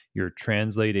 and you're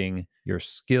translating your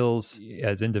skills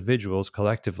as individuals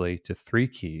collectively to Three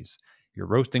Keys. you're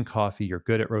roasting coffee, you're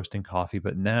good at roasting coffee,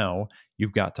 but now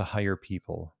you've got to hire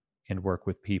people and work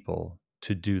with people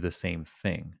to do the same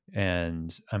thing.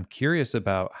 And I'm curious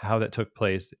about how that took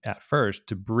place at first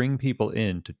to bring people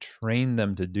in, to train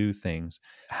them to do things,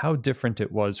 how different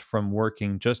it was from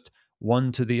working just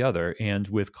one to the other and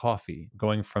with coffee,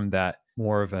 going from that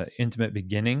more of an intimate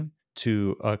beginning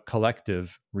to a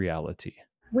collective reality.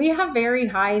 We have very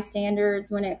high standards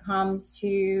when it comes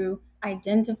to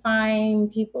identifying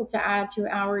people to add to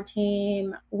our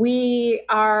team. We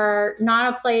are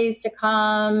not a place to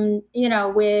come,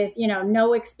 with,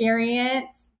 no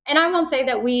experience. And I won't say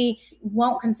that we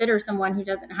won't consider someone who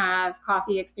doesn't have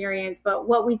coffee experience, but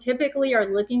what we typically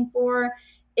are looking for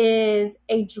is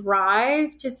a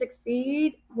drive to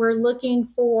succeed. We're looking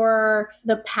for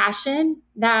the passion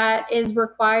that is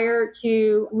required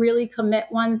to really commit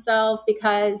oneself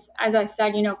because, as I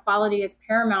said, quality is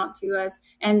paramount to us.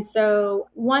 And so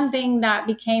one thing that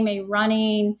became a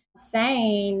running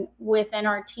saying within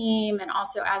our team and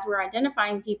also as we're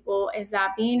identifying people is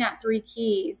that being at 3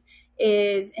 Keys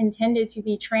is intended to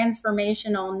be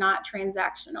transformational, not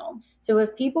transactional. So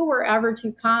if people were ever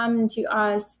to come to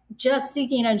us just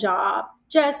seeking a job,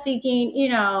 just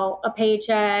seeking, a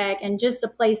paycheck and just a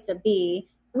place to be,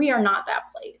 we are not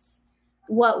that place.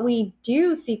 What we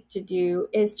do seek to do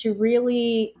is to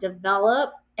really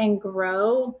develop and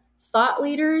grow thought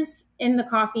leaders in the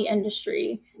coffee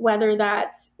industry, whether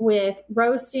that's with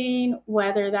roasting,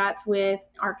 whether that's with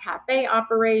our cafe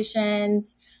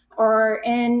operations, or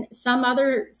in some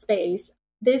other space.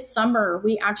 This summer,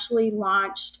 we actually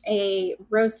launched a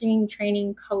roasting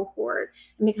training cohort.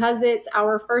 And because it's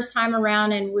our first time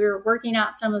around and we're working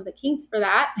out some of the kinks for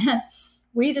that,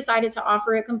 we decided to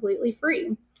offer it completely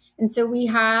free. And so we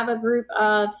have a group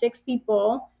of 6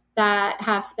 people that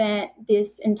have spent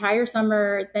this entire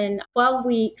summer. It's been 12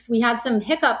 weeks. We had some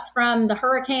hiccups from the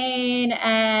hurricane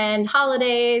and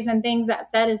holidays and things that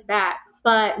set us back.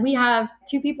 But we have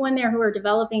 2 people in there who are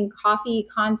developing coffee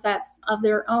concepts of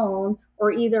their own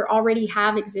or either already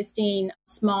have existing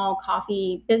small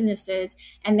coffee businesses,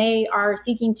 and they are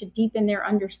seeking to deepen their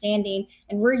understanding.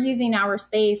 And we're using our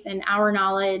space and our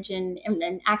knowledge and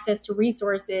access to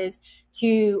resources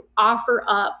to offer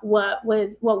up what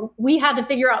we had to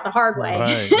figure out the hard way.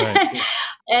 Right.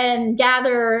 And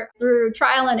gather through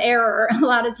trial and error a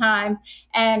lot of times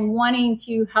and wanting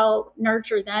to help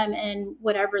nurture them in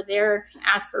whatever their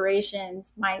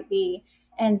aspirations might be.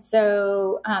 And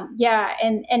so,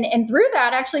 and through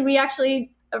that, actually,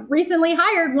 we recently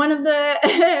hired one of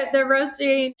the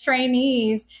roasting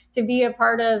trainees to be a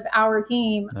part of our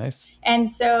team. Nice.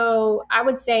 And so I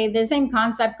would say the same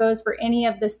concept goes for any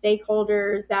of the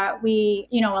stakeholders that we,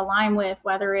 align with,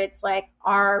 whether it's like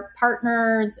our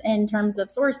partners in terms of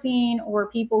sourcing or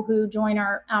people who join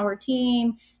our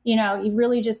team. You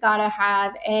really just got to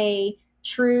have a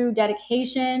true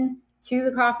dedication to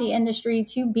the coffee industry,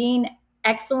 to being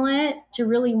excellent, to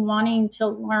really wanting to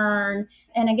learn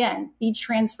and again, be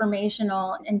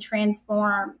transformational and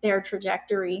transform their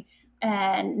trajectory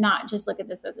and not just look at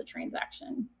this as a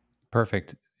transaction.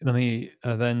 Perfect. Let me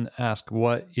then ask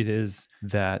what it is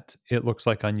that it looks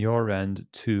like on your end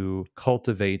to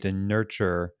cultivate and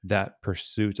nurture that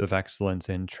pursuit of excellence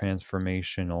in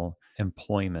transformational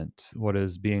employment. What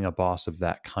does being a boss of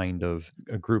that kind of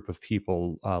a group of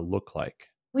people look like?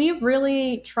 We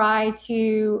really try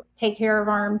to take care of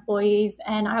our employees,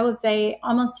 and I would say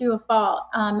almost to a fault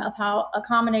of how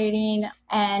accommodating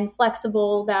and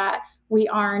flexible that we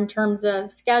are in terms of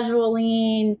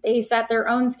scheduling. They set their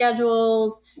own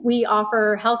schedules. We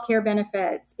offer healthcare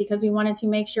benefits because we wanted to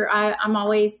make sure I'm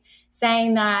always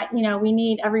saying that, we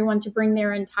need everyone to bring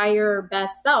their entire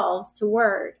best selves to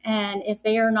work. And if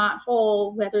they are not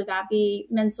whole, whether that be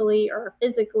mentally or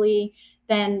physically,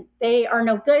 then they are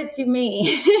no good to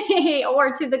me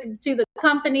or to the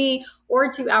company or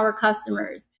to our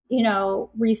customers.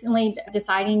 Recently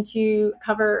deciding to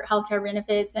cover healthcare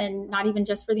benefits and not even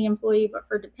just for the employee, but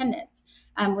for dependents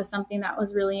was something that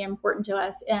was really important to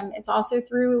us. It's also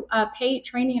through paid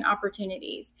training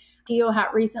opportunities. Tio had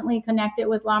recently connected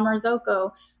with La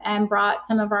Marzocco and brought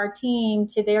some of our team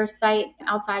to their site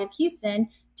outside of Houston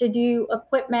to do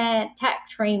equipment tech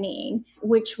training,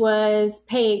 which was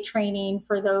paid training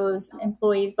for those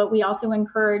employees. But we also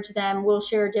encourage them. We'll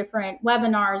share different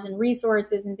webinars and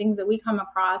resources and things that we come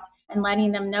across and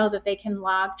letting them know that they can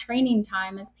log training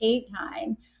time as paid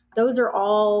time. Those are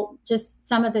all just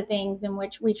some of the things in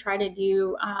which we try to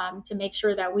do to make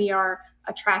sure that we are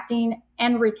attracting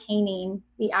and retaining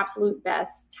the absolute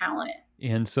best talent.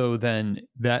 And so then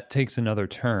that takes another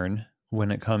turn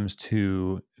when it comes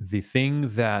to the thing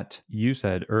that you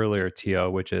said earlier, Tio,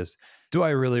 which is, do I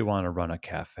really want to run a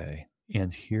cafe?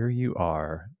 And here you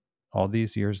are, all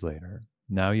these years later.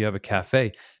 Now you have a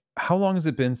cafe. How long has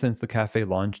it been since the cafe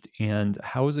launched, and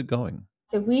how is it going?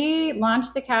 So we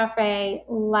launched the cafe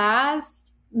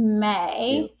last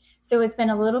May. Yep. So it's been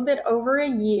a little bit over a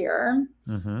year.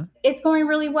 Mm-hmm. It's going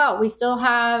really well. We still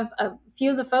have a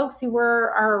few of the folks who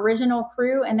were our original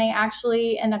crew, and they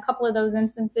actually, in a couple of those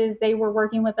instances, they were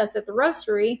working with us at the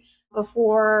roastery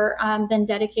before then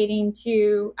dedicating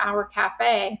to our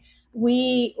cafe.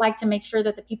 We like to make sure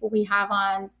that the people we have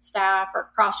on staff are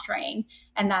cross-trained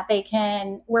and that they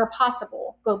can, where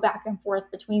possible, go back and forth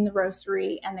between the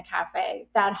roastery and the cafe.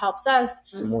 That helps us.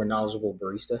 It's a more knowledgeable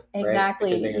barista.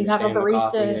 Exactly. Right? Because they You have a understand the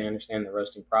coffee, barista they understand the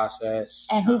roasting process.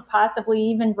 and who possibly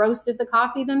even roasted the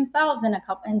coffee themselves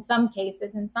in some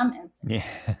cases, in some instances.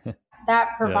 Yeah.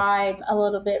 That provides a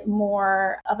little bit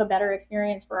more of a better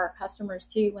experience for our customers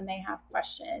too when they have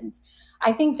questions.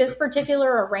 I think this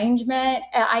particular arrangement,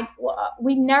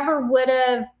 we never would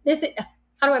have.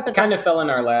 How do I put this? Kind of fell in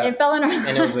our lap. It fell in our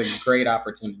and it was a great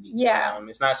opportunity. Yeah.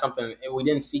 It's not something, we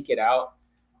didn't seek it out,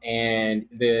 and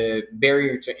the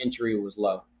barrier to entry was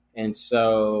low. And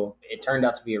so it turned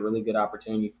out to be a really good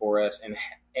opportunity for us, and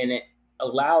it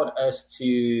allowed us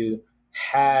to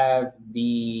have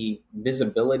the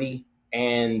visibility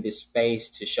and the space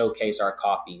to showcase our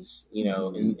coffees,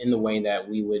 in the way that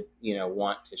we would,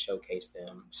 want to showcase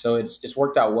them. So it's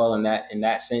worked out well in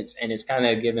that sense. And it's kind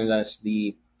of given us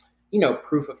the,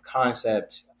 proof of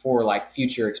concept for like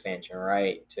future expansion,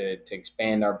 right? To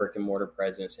expand our brick and mortar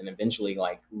presence and eventually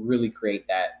like really create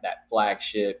that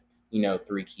flagship,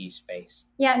 3 Keys space.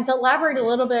 Yeah. And to elaborate a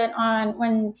little bit on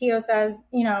when Tio says,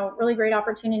 really great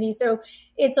opportunity. So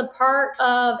it's a part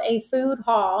of a food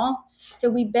hall.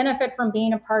 So we benefit from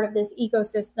being a part of this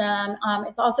ecosystem.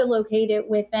 It's also located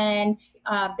within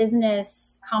a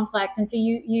business complex. And so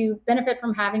you benefit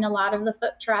from having a lot of the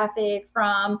foot traffic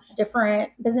from different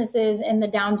businesses in the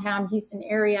downtown Houston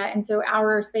area. And so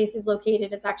our space is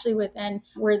located, it's actually within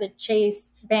where the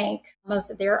Chase Bank,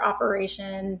 most of their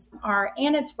operations are,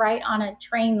 and it's right on a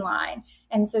train line.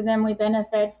 And so then we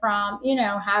benefit from,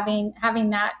 having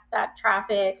that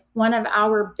traffic. One of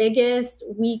our biggest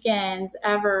weekends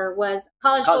ever was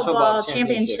college football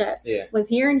championship. Yeah. Was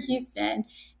here in Houston.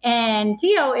 And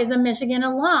Tio is a Michigan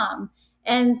alum.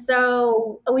 And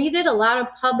so we did a lot of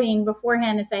pubbing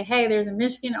beforehand to say, hey, there's a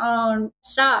Michigan-owned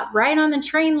shop right on the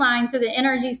train line to the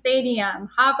NRG Stadium.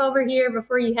 Hop over here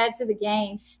before you head to the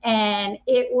game. And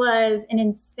it was an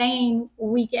insane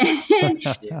weekend.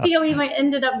 Yeah. Tio even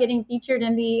ended up getting featured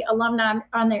in the alumni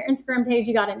on their Instagram page.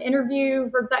 You got an interview.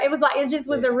 It just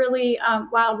was a really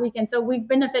wild weekend. So we've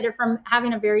benefited from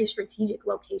having a very strategic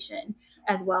location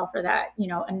as well for that,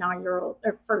 inaugural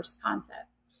or first concept.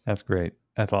 That's great.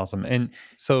 That's awesome. And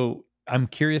so I'm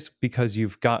curious because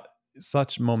you've got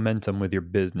such momentum with your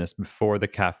business before the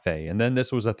cafe. And then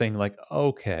this was a thing like,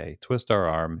 okay, twist our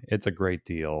arm. It's a great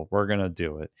deal. We're going to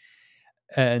do it.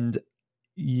 And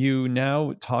you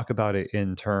now talk about it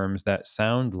in terms that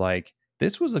sound like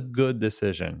this was a good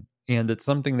decision. And it's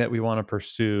something that we want to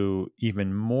pursue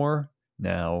even more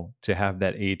now, to have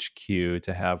that HQ,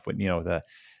 to have,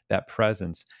 that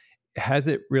presence. Has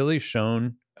it really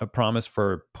shown a promise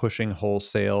for pushing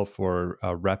wholesale, for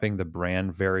repping the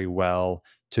brand very well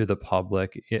to the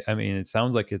public? It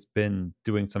sounds like it's been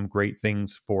doing some great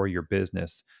things for your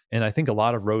business. And I think a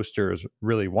lot of roasters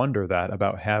really wonder that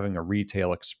about having a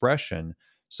retail expression.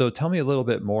 So tell me a little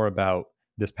bit more about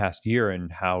this past year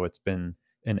and how it's been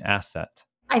an asset.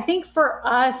 I think for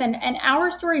us, and our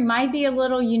story might be a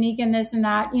little unique in this and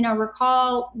that,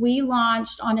 recall we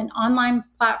launched on an online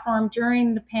platform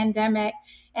during the pandemic.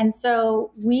 And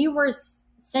so we were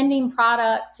sending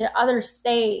products to other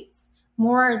states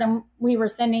more than we were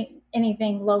sending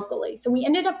anything locally. So we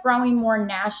ended up growing more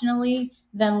nationally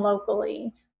than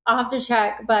locally. I'll have to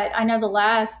check, but I know the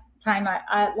last time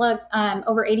I looked,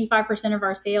 over 85% of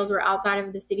our sales were outside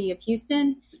of the city of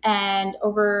Houston, and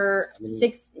over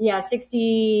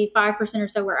 65% or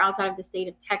so were outside of the state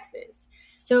of Texas.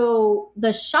 So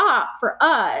the shop for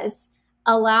us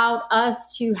allowed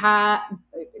us to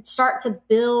start to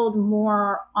build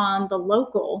more on the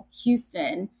local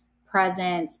Houston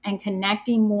presence and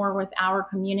connecting more with our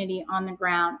community on the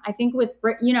ground. I think with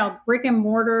brick and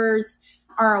mortars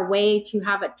are a way to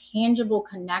have a tangible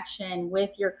connection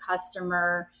with your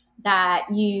customer that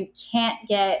you can't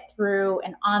get through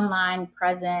an online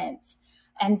presence.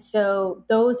 And so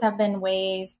those have been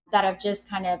ways that have just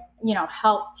kind of,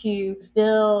 helped to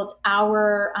build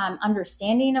our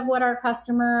understanding of what our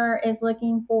customer is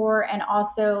looking for, and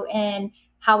also in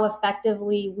how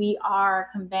effectively we are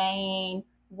conveying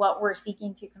what we're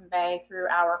seeking to convey through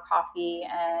our coffee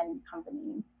and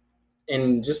company.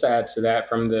 And just to add to that,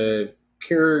 from the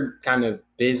pure kind of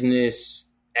business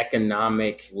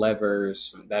economic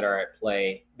levers that are at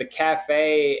play, the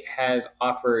cafe has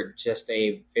offered just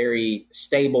a very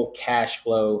stable cash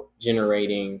flow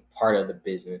generating part of the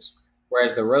business.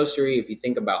 Whereas the roastery, if you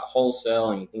think about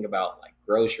wholesale and you think about like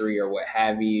grocery or what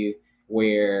have you,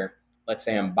 where let's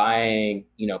say I'm buying,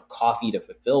 coffee to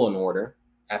fulfill an order,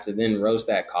 I have to then roast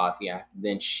that coffee, I have to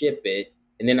then ship it,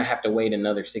 and then I have to wait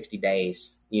another 60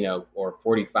 days, or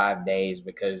 45 days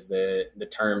because the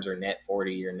terms are net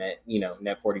 40 or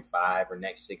net 45 or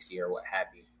net 60 or what have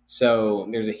you. So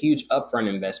there's a huge upfront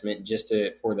investment just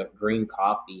for the green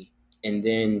coffee. And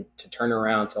then to turn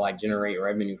around to like generate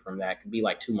revenue from that could be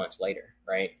like 2 months later,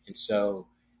 right? And so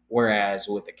whereas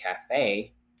with the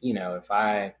cafe, if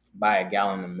I buy a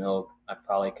gallon of milk, I've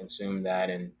probably consumed that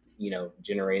and,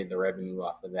 generated the revenue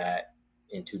off of that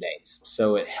in 2 days.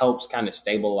 So it helps kind of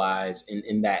stabilize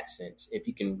in that sense. If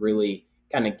you can really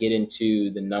kind of get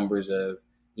into the numbers of,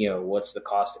 what's the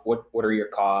cost, what are your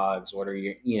COGS, what are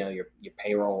your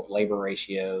payroll labor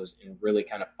ratios, and really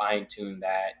kind of fine tune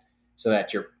that so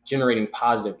that you're generating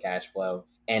positive cash flow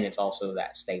and it's also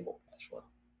that stable cash flow.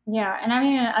 Yeah. And I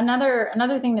mean,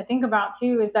 another thing to think about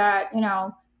too is that,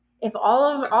 if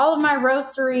all of my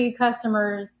roastery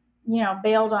customers,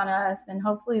 bailed on us, then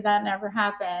hopefully that never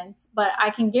happens. But I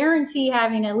can guarantee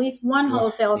having at least one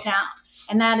wholesale account,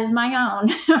 and that is my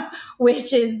own,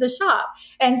 which is the shop.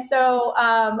 And so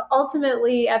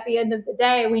ultimately, at the end of the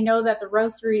day, we know that the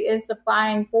roastery is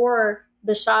supplying for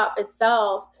the shop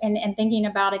itself, and thinking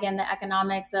about, again, the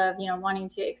economics of, wanting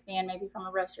to expand maybe from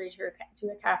a roastery to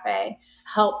a cafe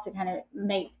help to kind of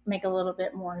make a little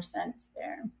bit more sense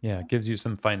there. Yeah, it gives you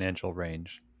some financial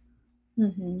range.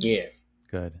 Mm-hmm. Yeah.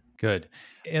 Good.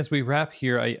 As we wrap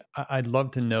here, I'd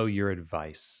love to know your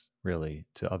advice really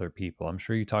to other people. I'm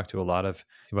sure you talk to a lot of,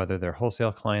 whether they're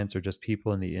wholesale clients or just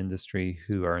people in the industry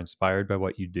who are inspired by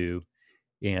what you do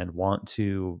and want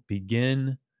to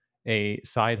begin a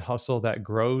side hustle that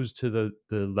grows to the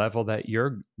level that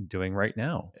you're doing right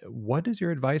now. What is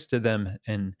your advice to them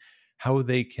and how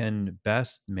they can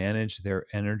best manage their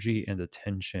energy and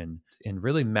attention and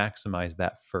really maximize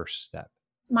that first step?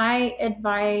 My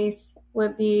advice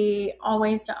would be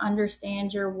always to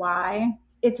understand your why.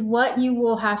 It's what you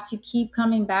will have to keep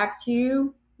coming back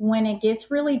to when it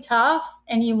gets really tough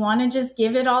and you want to just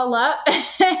give it all up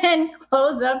and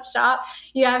close up shop.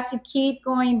 You have to keep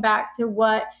going back to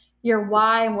what your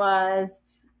why was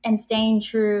and staying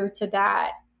true to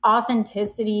that.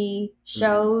 Authenticity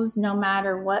shows no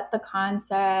matter what the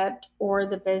concept or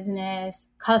the business.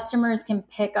 Customers can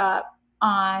pick up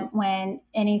on when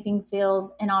anything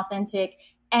feels inauthentic,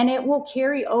 and it will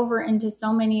carry over into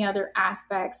so many other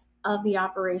aspects of the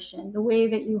operation. The way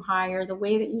that you hire, the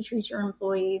way that you treat your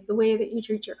employees, the way that you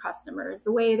treat your customers,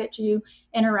 the way that you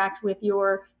interact with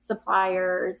your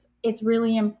suppliers. It's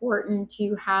really important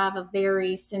to have a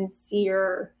very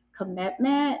sincere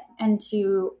commitment and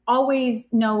to always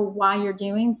know why you're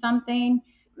doing something.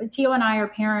 Tio and I are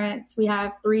parents. We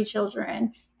have 3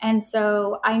 children. And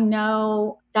so I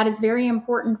know that it's very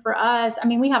important for us. I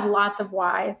mean, we have lots of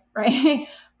whys, right?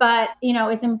 But,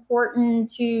 it's important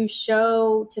to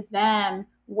show to them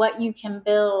what you can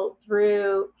build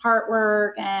through hard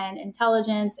work and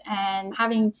intelligence and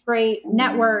having great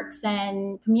networks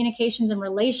and communications and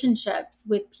relationships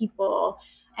with people.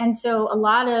 And so a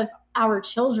lot of our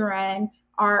children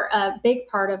are a big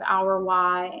part of our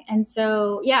why. And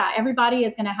so, yeah, everybody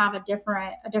is going to have a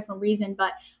different reason.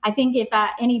 But I think if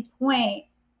at any point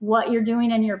what you're doing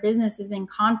in your business is in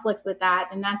conflict with that,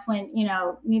 then that's when, you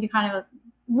need to kind of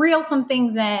reel some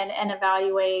things in and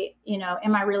evaluate,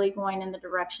 am I really going in the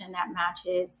direction that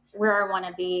matches where I want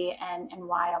to be and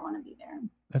why I want to be there?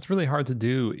 That's really hard to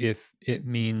do if it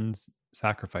means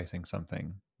sacrificing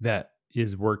something that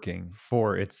is working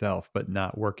for itself, but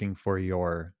not working for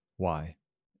your why.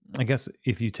 I guess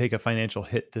if you take a financial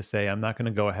hit to say, I'm not going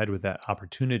to go ahead with that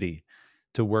opportunity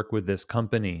to work with this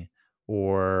company,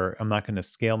 or I'm not going to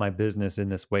scale my business in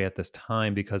this way at this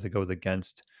time because it goes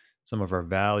against some of our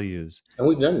values. And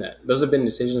we've done that. Those have been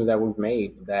decisions that we've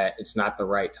made that it's not the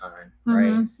right time, right?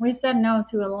 Mm-hmm. We've said no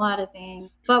to a lot of things.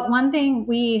 But one thing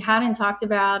we hadn't talked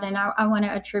about, and I want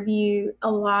to attribute a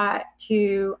lot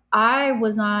to, I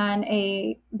was on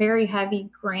a very heavy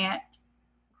grant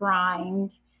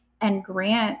grind, and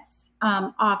grants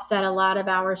offset a lot of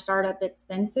our startup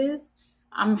expenses.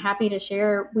 I'm happy to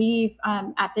share we've,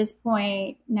 at this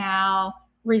point now,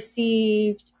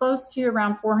 received close to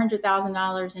around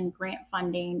 $400,000 in grant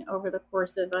funding over the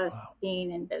course of us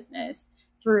being in business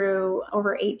through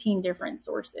over 18 different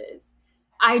sources.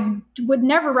 I would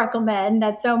never recommend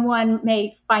that someone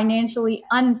make financially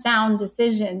unsound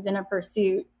decisions in a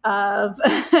pursuit of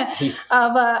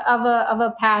of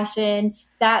a passion.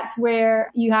 That's where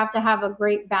you have to have a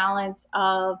great balance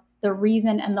of the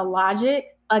reason and the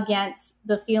logic against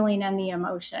the feeling and the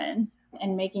emotion,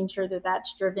 and making sure that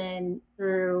that's driven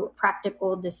through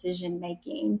practical decision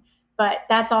making. But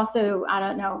that's also, I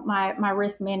don't know, my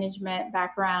risk management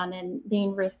background and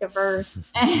being risk averse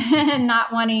and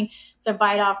not wanting to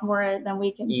bite off more than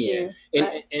we can chew.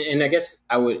 And I guess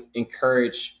I would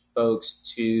encourage folks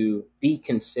to be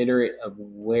considerate of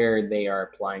where they are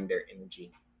applying their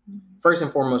energy. First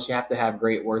and foremost, you have to have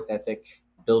great work ethic.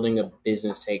 Building a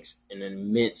business takes an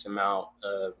immense amount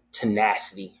of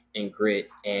tenacity and grit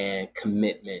and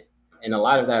commitment. And a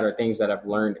lot of that are things that I've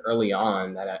learned early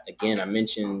on that, I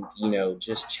mentioned,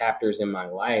 just chapters in my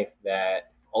life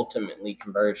that ultimately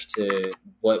converge to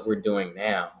what we're doing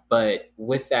now. But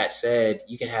with that said,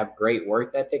 you can have great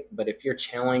work ethic, but if you're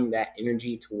channeling that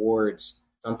energy towards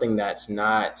something that's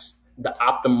not the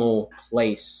optimal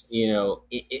place,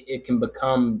 it can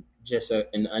become just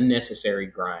an unnecessary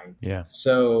grind. Yeah.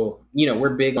 So,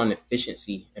 we're big on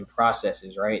efficiency and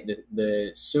processes, right? The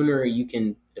sooner you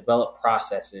can develop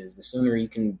processes, the sooner you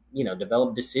can,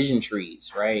 develop decision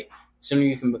trees, right? The sooner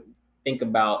you can think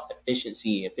about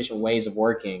efficient ways of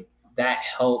working, that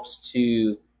helps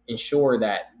to ensure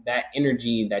that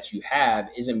energy that you have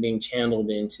isn't being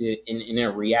channeled in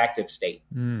a reactive state,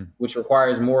 which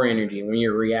requires more energy when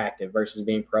you're reactive versus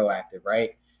being proactive,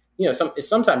 right?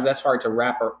 Sometimes that's hard to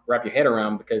wrap your head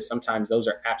around, because sometimes those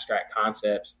are abstract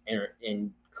concepts,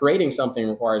 and creating something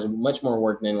requires much more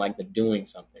work than like the doing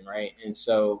something, right? And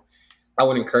so I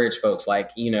would encourage folks,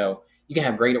 you can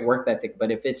have great work ethic,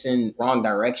 but if it's in wrong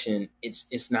direction,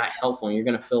 it's not helpful, and you're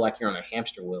going to feel like you're on a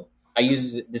hamster wheel. I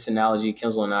use this analogy,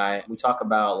 Kenzel and I, we talk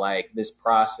about like this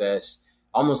process,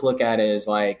 almost look at it as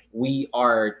like we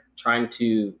are trying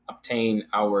to obtain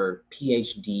our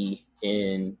PhD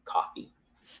in coffee.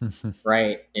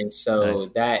 Right. And so nice.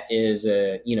 That is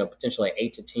potentially an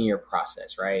 8 to 10 year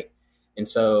process. Right. And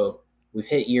so we've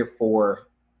hit year 4,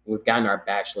 we've gotten our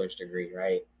bachelor's degree.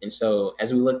 Right. And so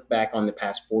as we look back on the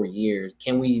past 4 years,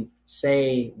 can we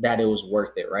say that it was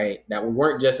worth it? Right. That we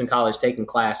weren't just in college taking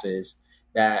classes,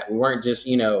 that we weren't just,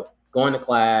 going to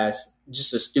class,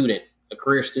 just a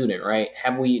career student. Right.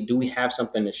 Do we have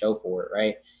something to show for it?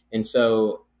 Right. And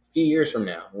so a few years from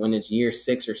now, when it's year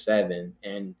 6 or 7,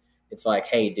 and it's like,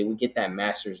 hey, did we get that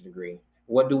master's degree?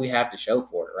 What do we have to show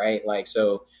for it, right? Like,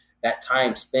 so that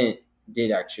time spent,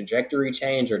 did our trajectory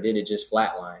change, or did it just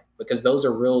flatline? Because those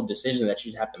are real decisions that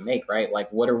you have to make, right? Like,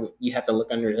 you have to look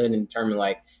under the hood and determine,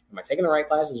 like, am I taking the right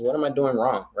classes? What am I doing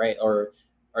wrong, right? Or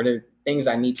are there things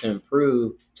I need to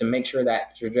improve to make sure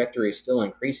that trajectory is still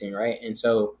increasing, right? And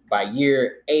so by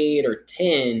year 8 or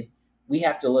 10, we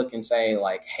have to look and say,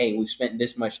 like, hey, we've spent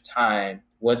this much time.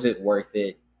 Was it worth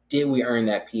it? Did we earn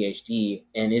that PhD?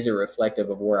 And is it reflective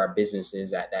of where our business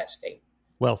is at that state?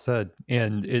 Well said.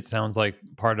 And it sounds like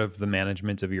part of the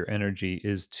management of your energy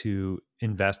is to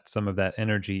invest some of that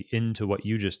energy into what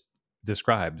you just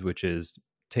described, which is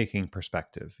taking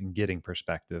perspective and getting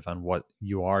perspective on what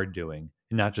you are doing,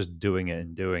 and not just doing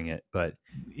it, but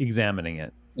examining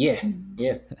it. Yeah.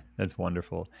 That's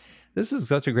wonderful. This is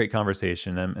such a great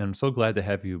conversation. I'm so glad to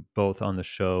have you both on the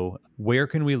show. Where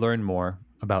can we learn more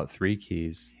about 3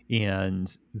 Keys?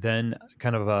 And then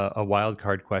kind of a wild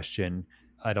card question.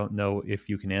 I don't know if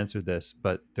you can answer this,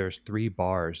 but there's 3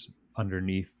 bars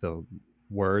underneath the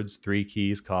words 3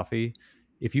 Keys Coffee.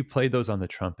 If you played those on the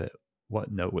trumpet,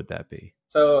 what note would that be?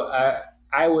 So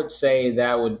I would say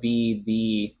that would be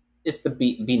be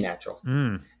natural.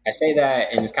 I say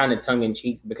that, and it's kind of tongue in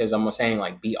cheek, because I'm saying,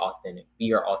 like, be authentic, be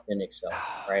your authentic self,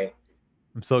 right?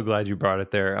 I'm so glad you brought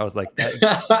it there. I was like,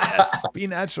 yes, be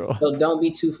natural. So don't be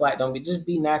too flat. Just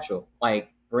be natural. Like,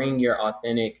 bring your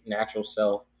authentic, natural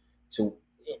self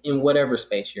in whatever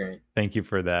space you're in. Thank you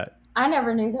for that. I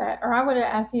never knew that, or I would have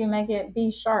asked you to make it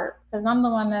be sharp, because I'm the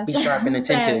one that's be sharp and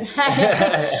attentive.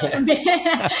 I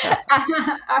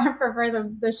prefer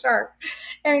the sharp.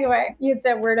 Anyway, you had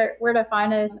said where to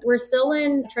find us. We're still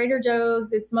in Trader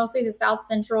Joe's. It's mostly the South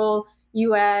Central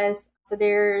U.S. So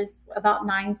there's about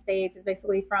 9 states. It's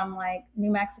basically from like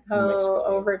New Mexico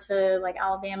over to like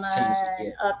Alabama,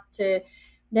 and up to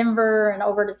Denver, and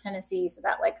over to Tennessee. So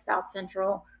that like South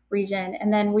Central region.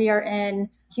 And then we are in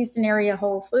Houston area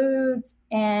Whole Foods.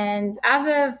 And as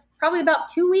of probably about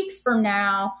 2 weeks from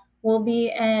now, we'll be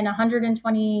in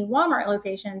 120 Walmart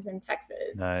locations in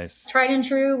Texas. Nice. Tried and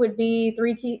true would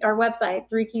be our website,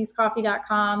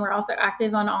 3keyscoffee.com. We're also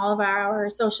active on all of our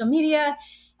social media.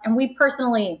 And we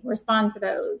personally respond to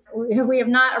those. We have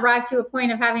not arrived to a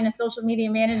point of having a social media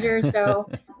manager. So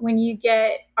when you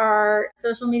get our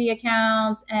social media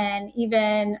accounts and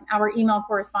even our email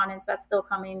correspondence, that's still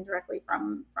coming directly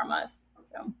from us.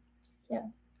 So, yeah.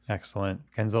 Excellent.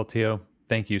 Kenzel, Tio,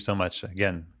 thank you so much.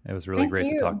 Again, it was really great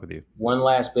to talk with you. One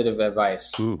last bit of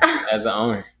advice. As an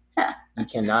owner, you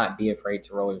cannot be afraid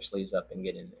to roll your sleeves up and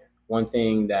get in there. One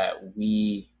thing that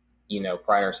we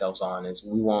pride ourselves on is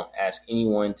we won't ask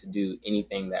anyone to do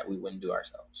anything that we wouldn't do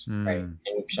ourselves, right? And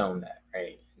we've shown that,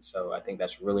 right? And so I think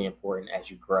that's really important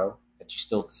as you grow, that you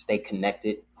still stay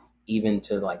connected even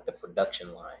to like the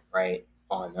production line, right?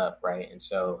 On up, right? And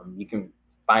so you can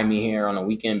find me here on a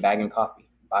weekend bagging coffee,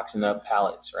 boxing up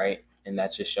pallets, right? And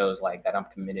that just shows like that I'm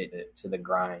committed to the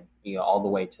grind, all the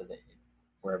way to the end,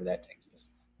 wherever that takes us.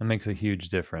 That makes a huge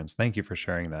difference. Thank you for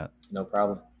sharing that. No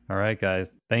problem. All right,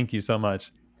 guys. Thank you so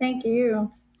much. Thank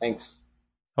you. Thanks.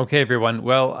 Okay, everyone.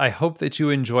 Well, I hope that you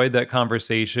enjoyed that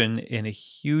conversation, and a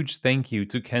huge thank you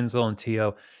to Kenzel and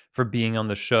Tio for being on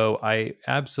the show. I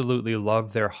absolutely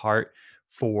love their heart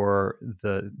for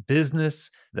the business,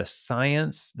 the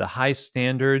science, the high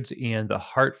standards, and the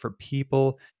heart for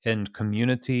people and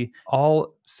community,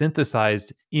 all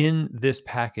synthesized in this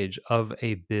package of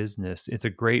a business. It's a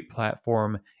great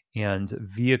platform and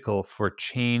vehicle for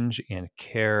change and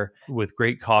care. With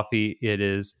great coffee, it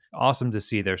is awesome to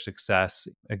see their success.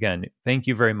 Again, thank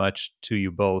you very much to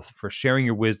you both for sharing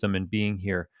your wisdom and being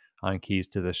here on Keys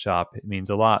to the Shop. It means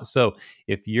a lot. So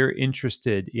if you're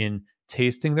interested in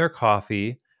tasting their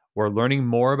coffee or learning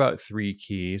more about Three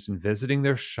Keys and visiting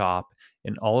their shop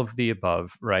and all of the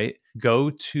above, right, go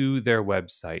to their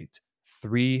website,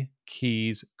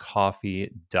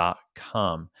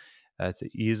 3keyscoffee.com. It's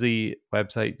an easy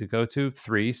website to go to.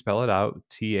 3, spell it out,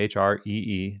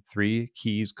 THREE,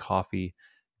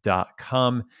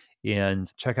 3keyscoffee.com,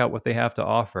 and check out what they have to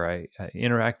offer.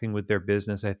 Interacting with their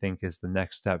business, I think, is the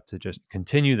next step to just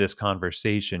continue this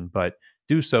conversation, but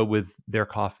do so with their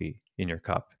coffee in your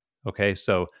cup. Okay,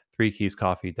 so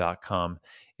 3keyscoffee.com,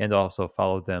 and also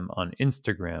follow them on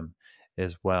Instagram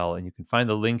as well. And you can find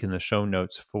the link in the show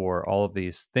notes for all of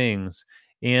these things.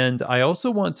 And I also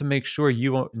want to make sure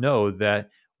you know that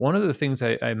one of the things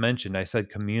I mentioned, I said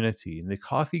community, and the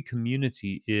coffee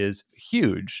community is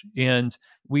huge. And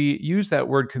we use that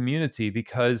word community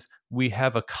because we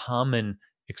have a common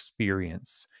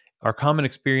experience. Our common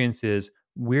experience is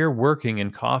we're working in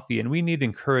coffee and we need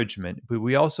encouragement, but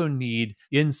we also need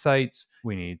insights.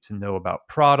 We need to know about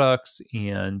products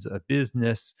and a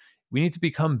business. We need to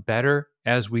become better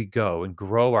as we go and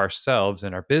grow ourselves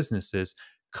and our businesses.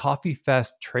 Coffee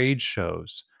Fest trade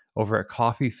shows over at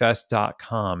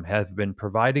coffeefest.com have been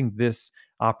providing this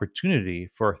opportunity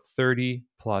for 30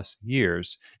 plus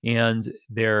years. And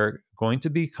they're going to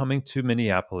be coming to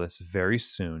Minneapolis very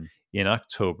soon in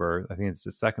October. I think it's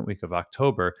the second week of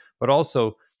October, but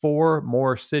also 4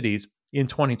 more cities in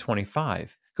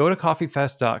 2025. Go to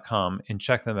coffeefest.com and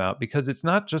check them out, because it's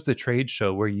not just a trade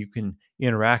show where you can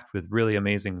interact with really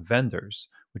amazing vendors,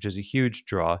 which is a huge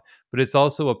draw, but it's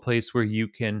also a place where you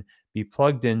can be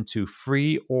plugged into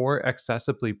free or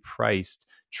accessibly priced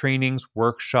trainings,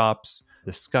 workshops,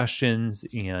 discussions,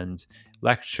 and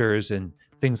lectures, and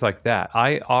things like that.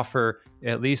 I offer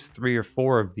at least 3 or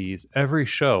 4 of these every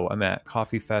show. I'm at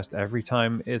Coffee Fest every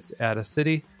time it's at a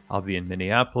city. I'll be in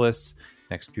Minneapolis,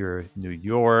 next year New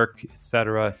York,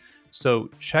 etc. So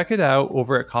check it out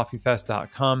over at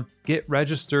coffeefest.com. Get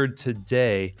registered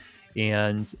today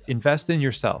and invest in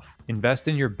yourself, invest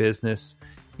in your business,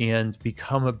 and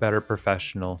become a better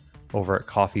professional over at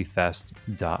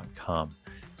coffeefest.com.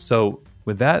 So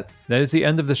with that is the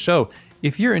end of the show.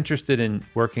 If you're interested in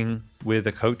working with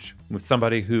a coach, with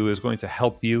somebody who is going to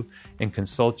help you and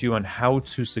consult you on how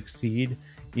to succeed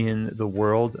in the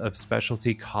world of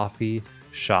specialty coffee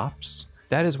shops,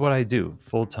 that is what I do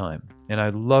full time. And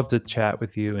I'd love to chat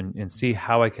with you and see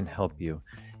how I can help you.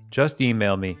 Just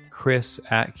email me,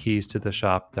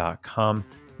 chris@keystotheshop.com,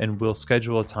 and we'll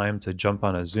schedule a time to jump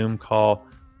on a Zoom call.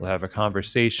 We'll have a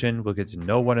conversation. We'll get to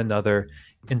know one another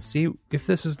and see if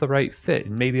this is the right fit.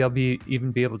 And maybe I'll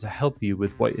even be able to help you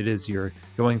with what it is you're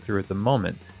going through at the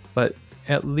moment. But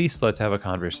at least let's have a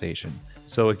conversation.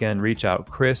 So again, reach out,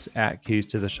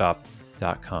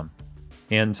 chris@keystotheshop.com.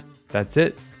 And that's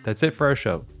it. That's it for our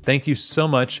show. Thank you so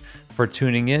much for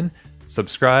tuning in.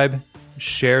 Subscribe,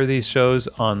 share these shows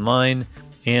online.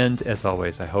 And as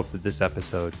always, I hope that this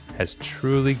episode has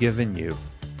truly given you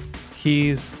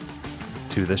keys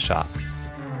to the shop.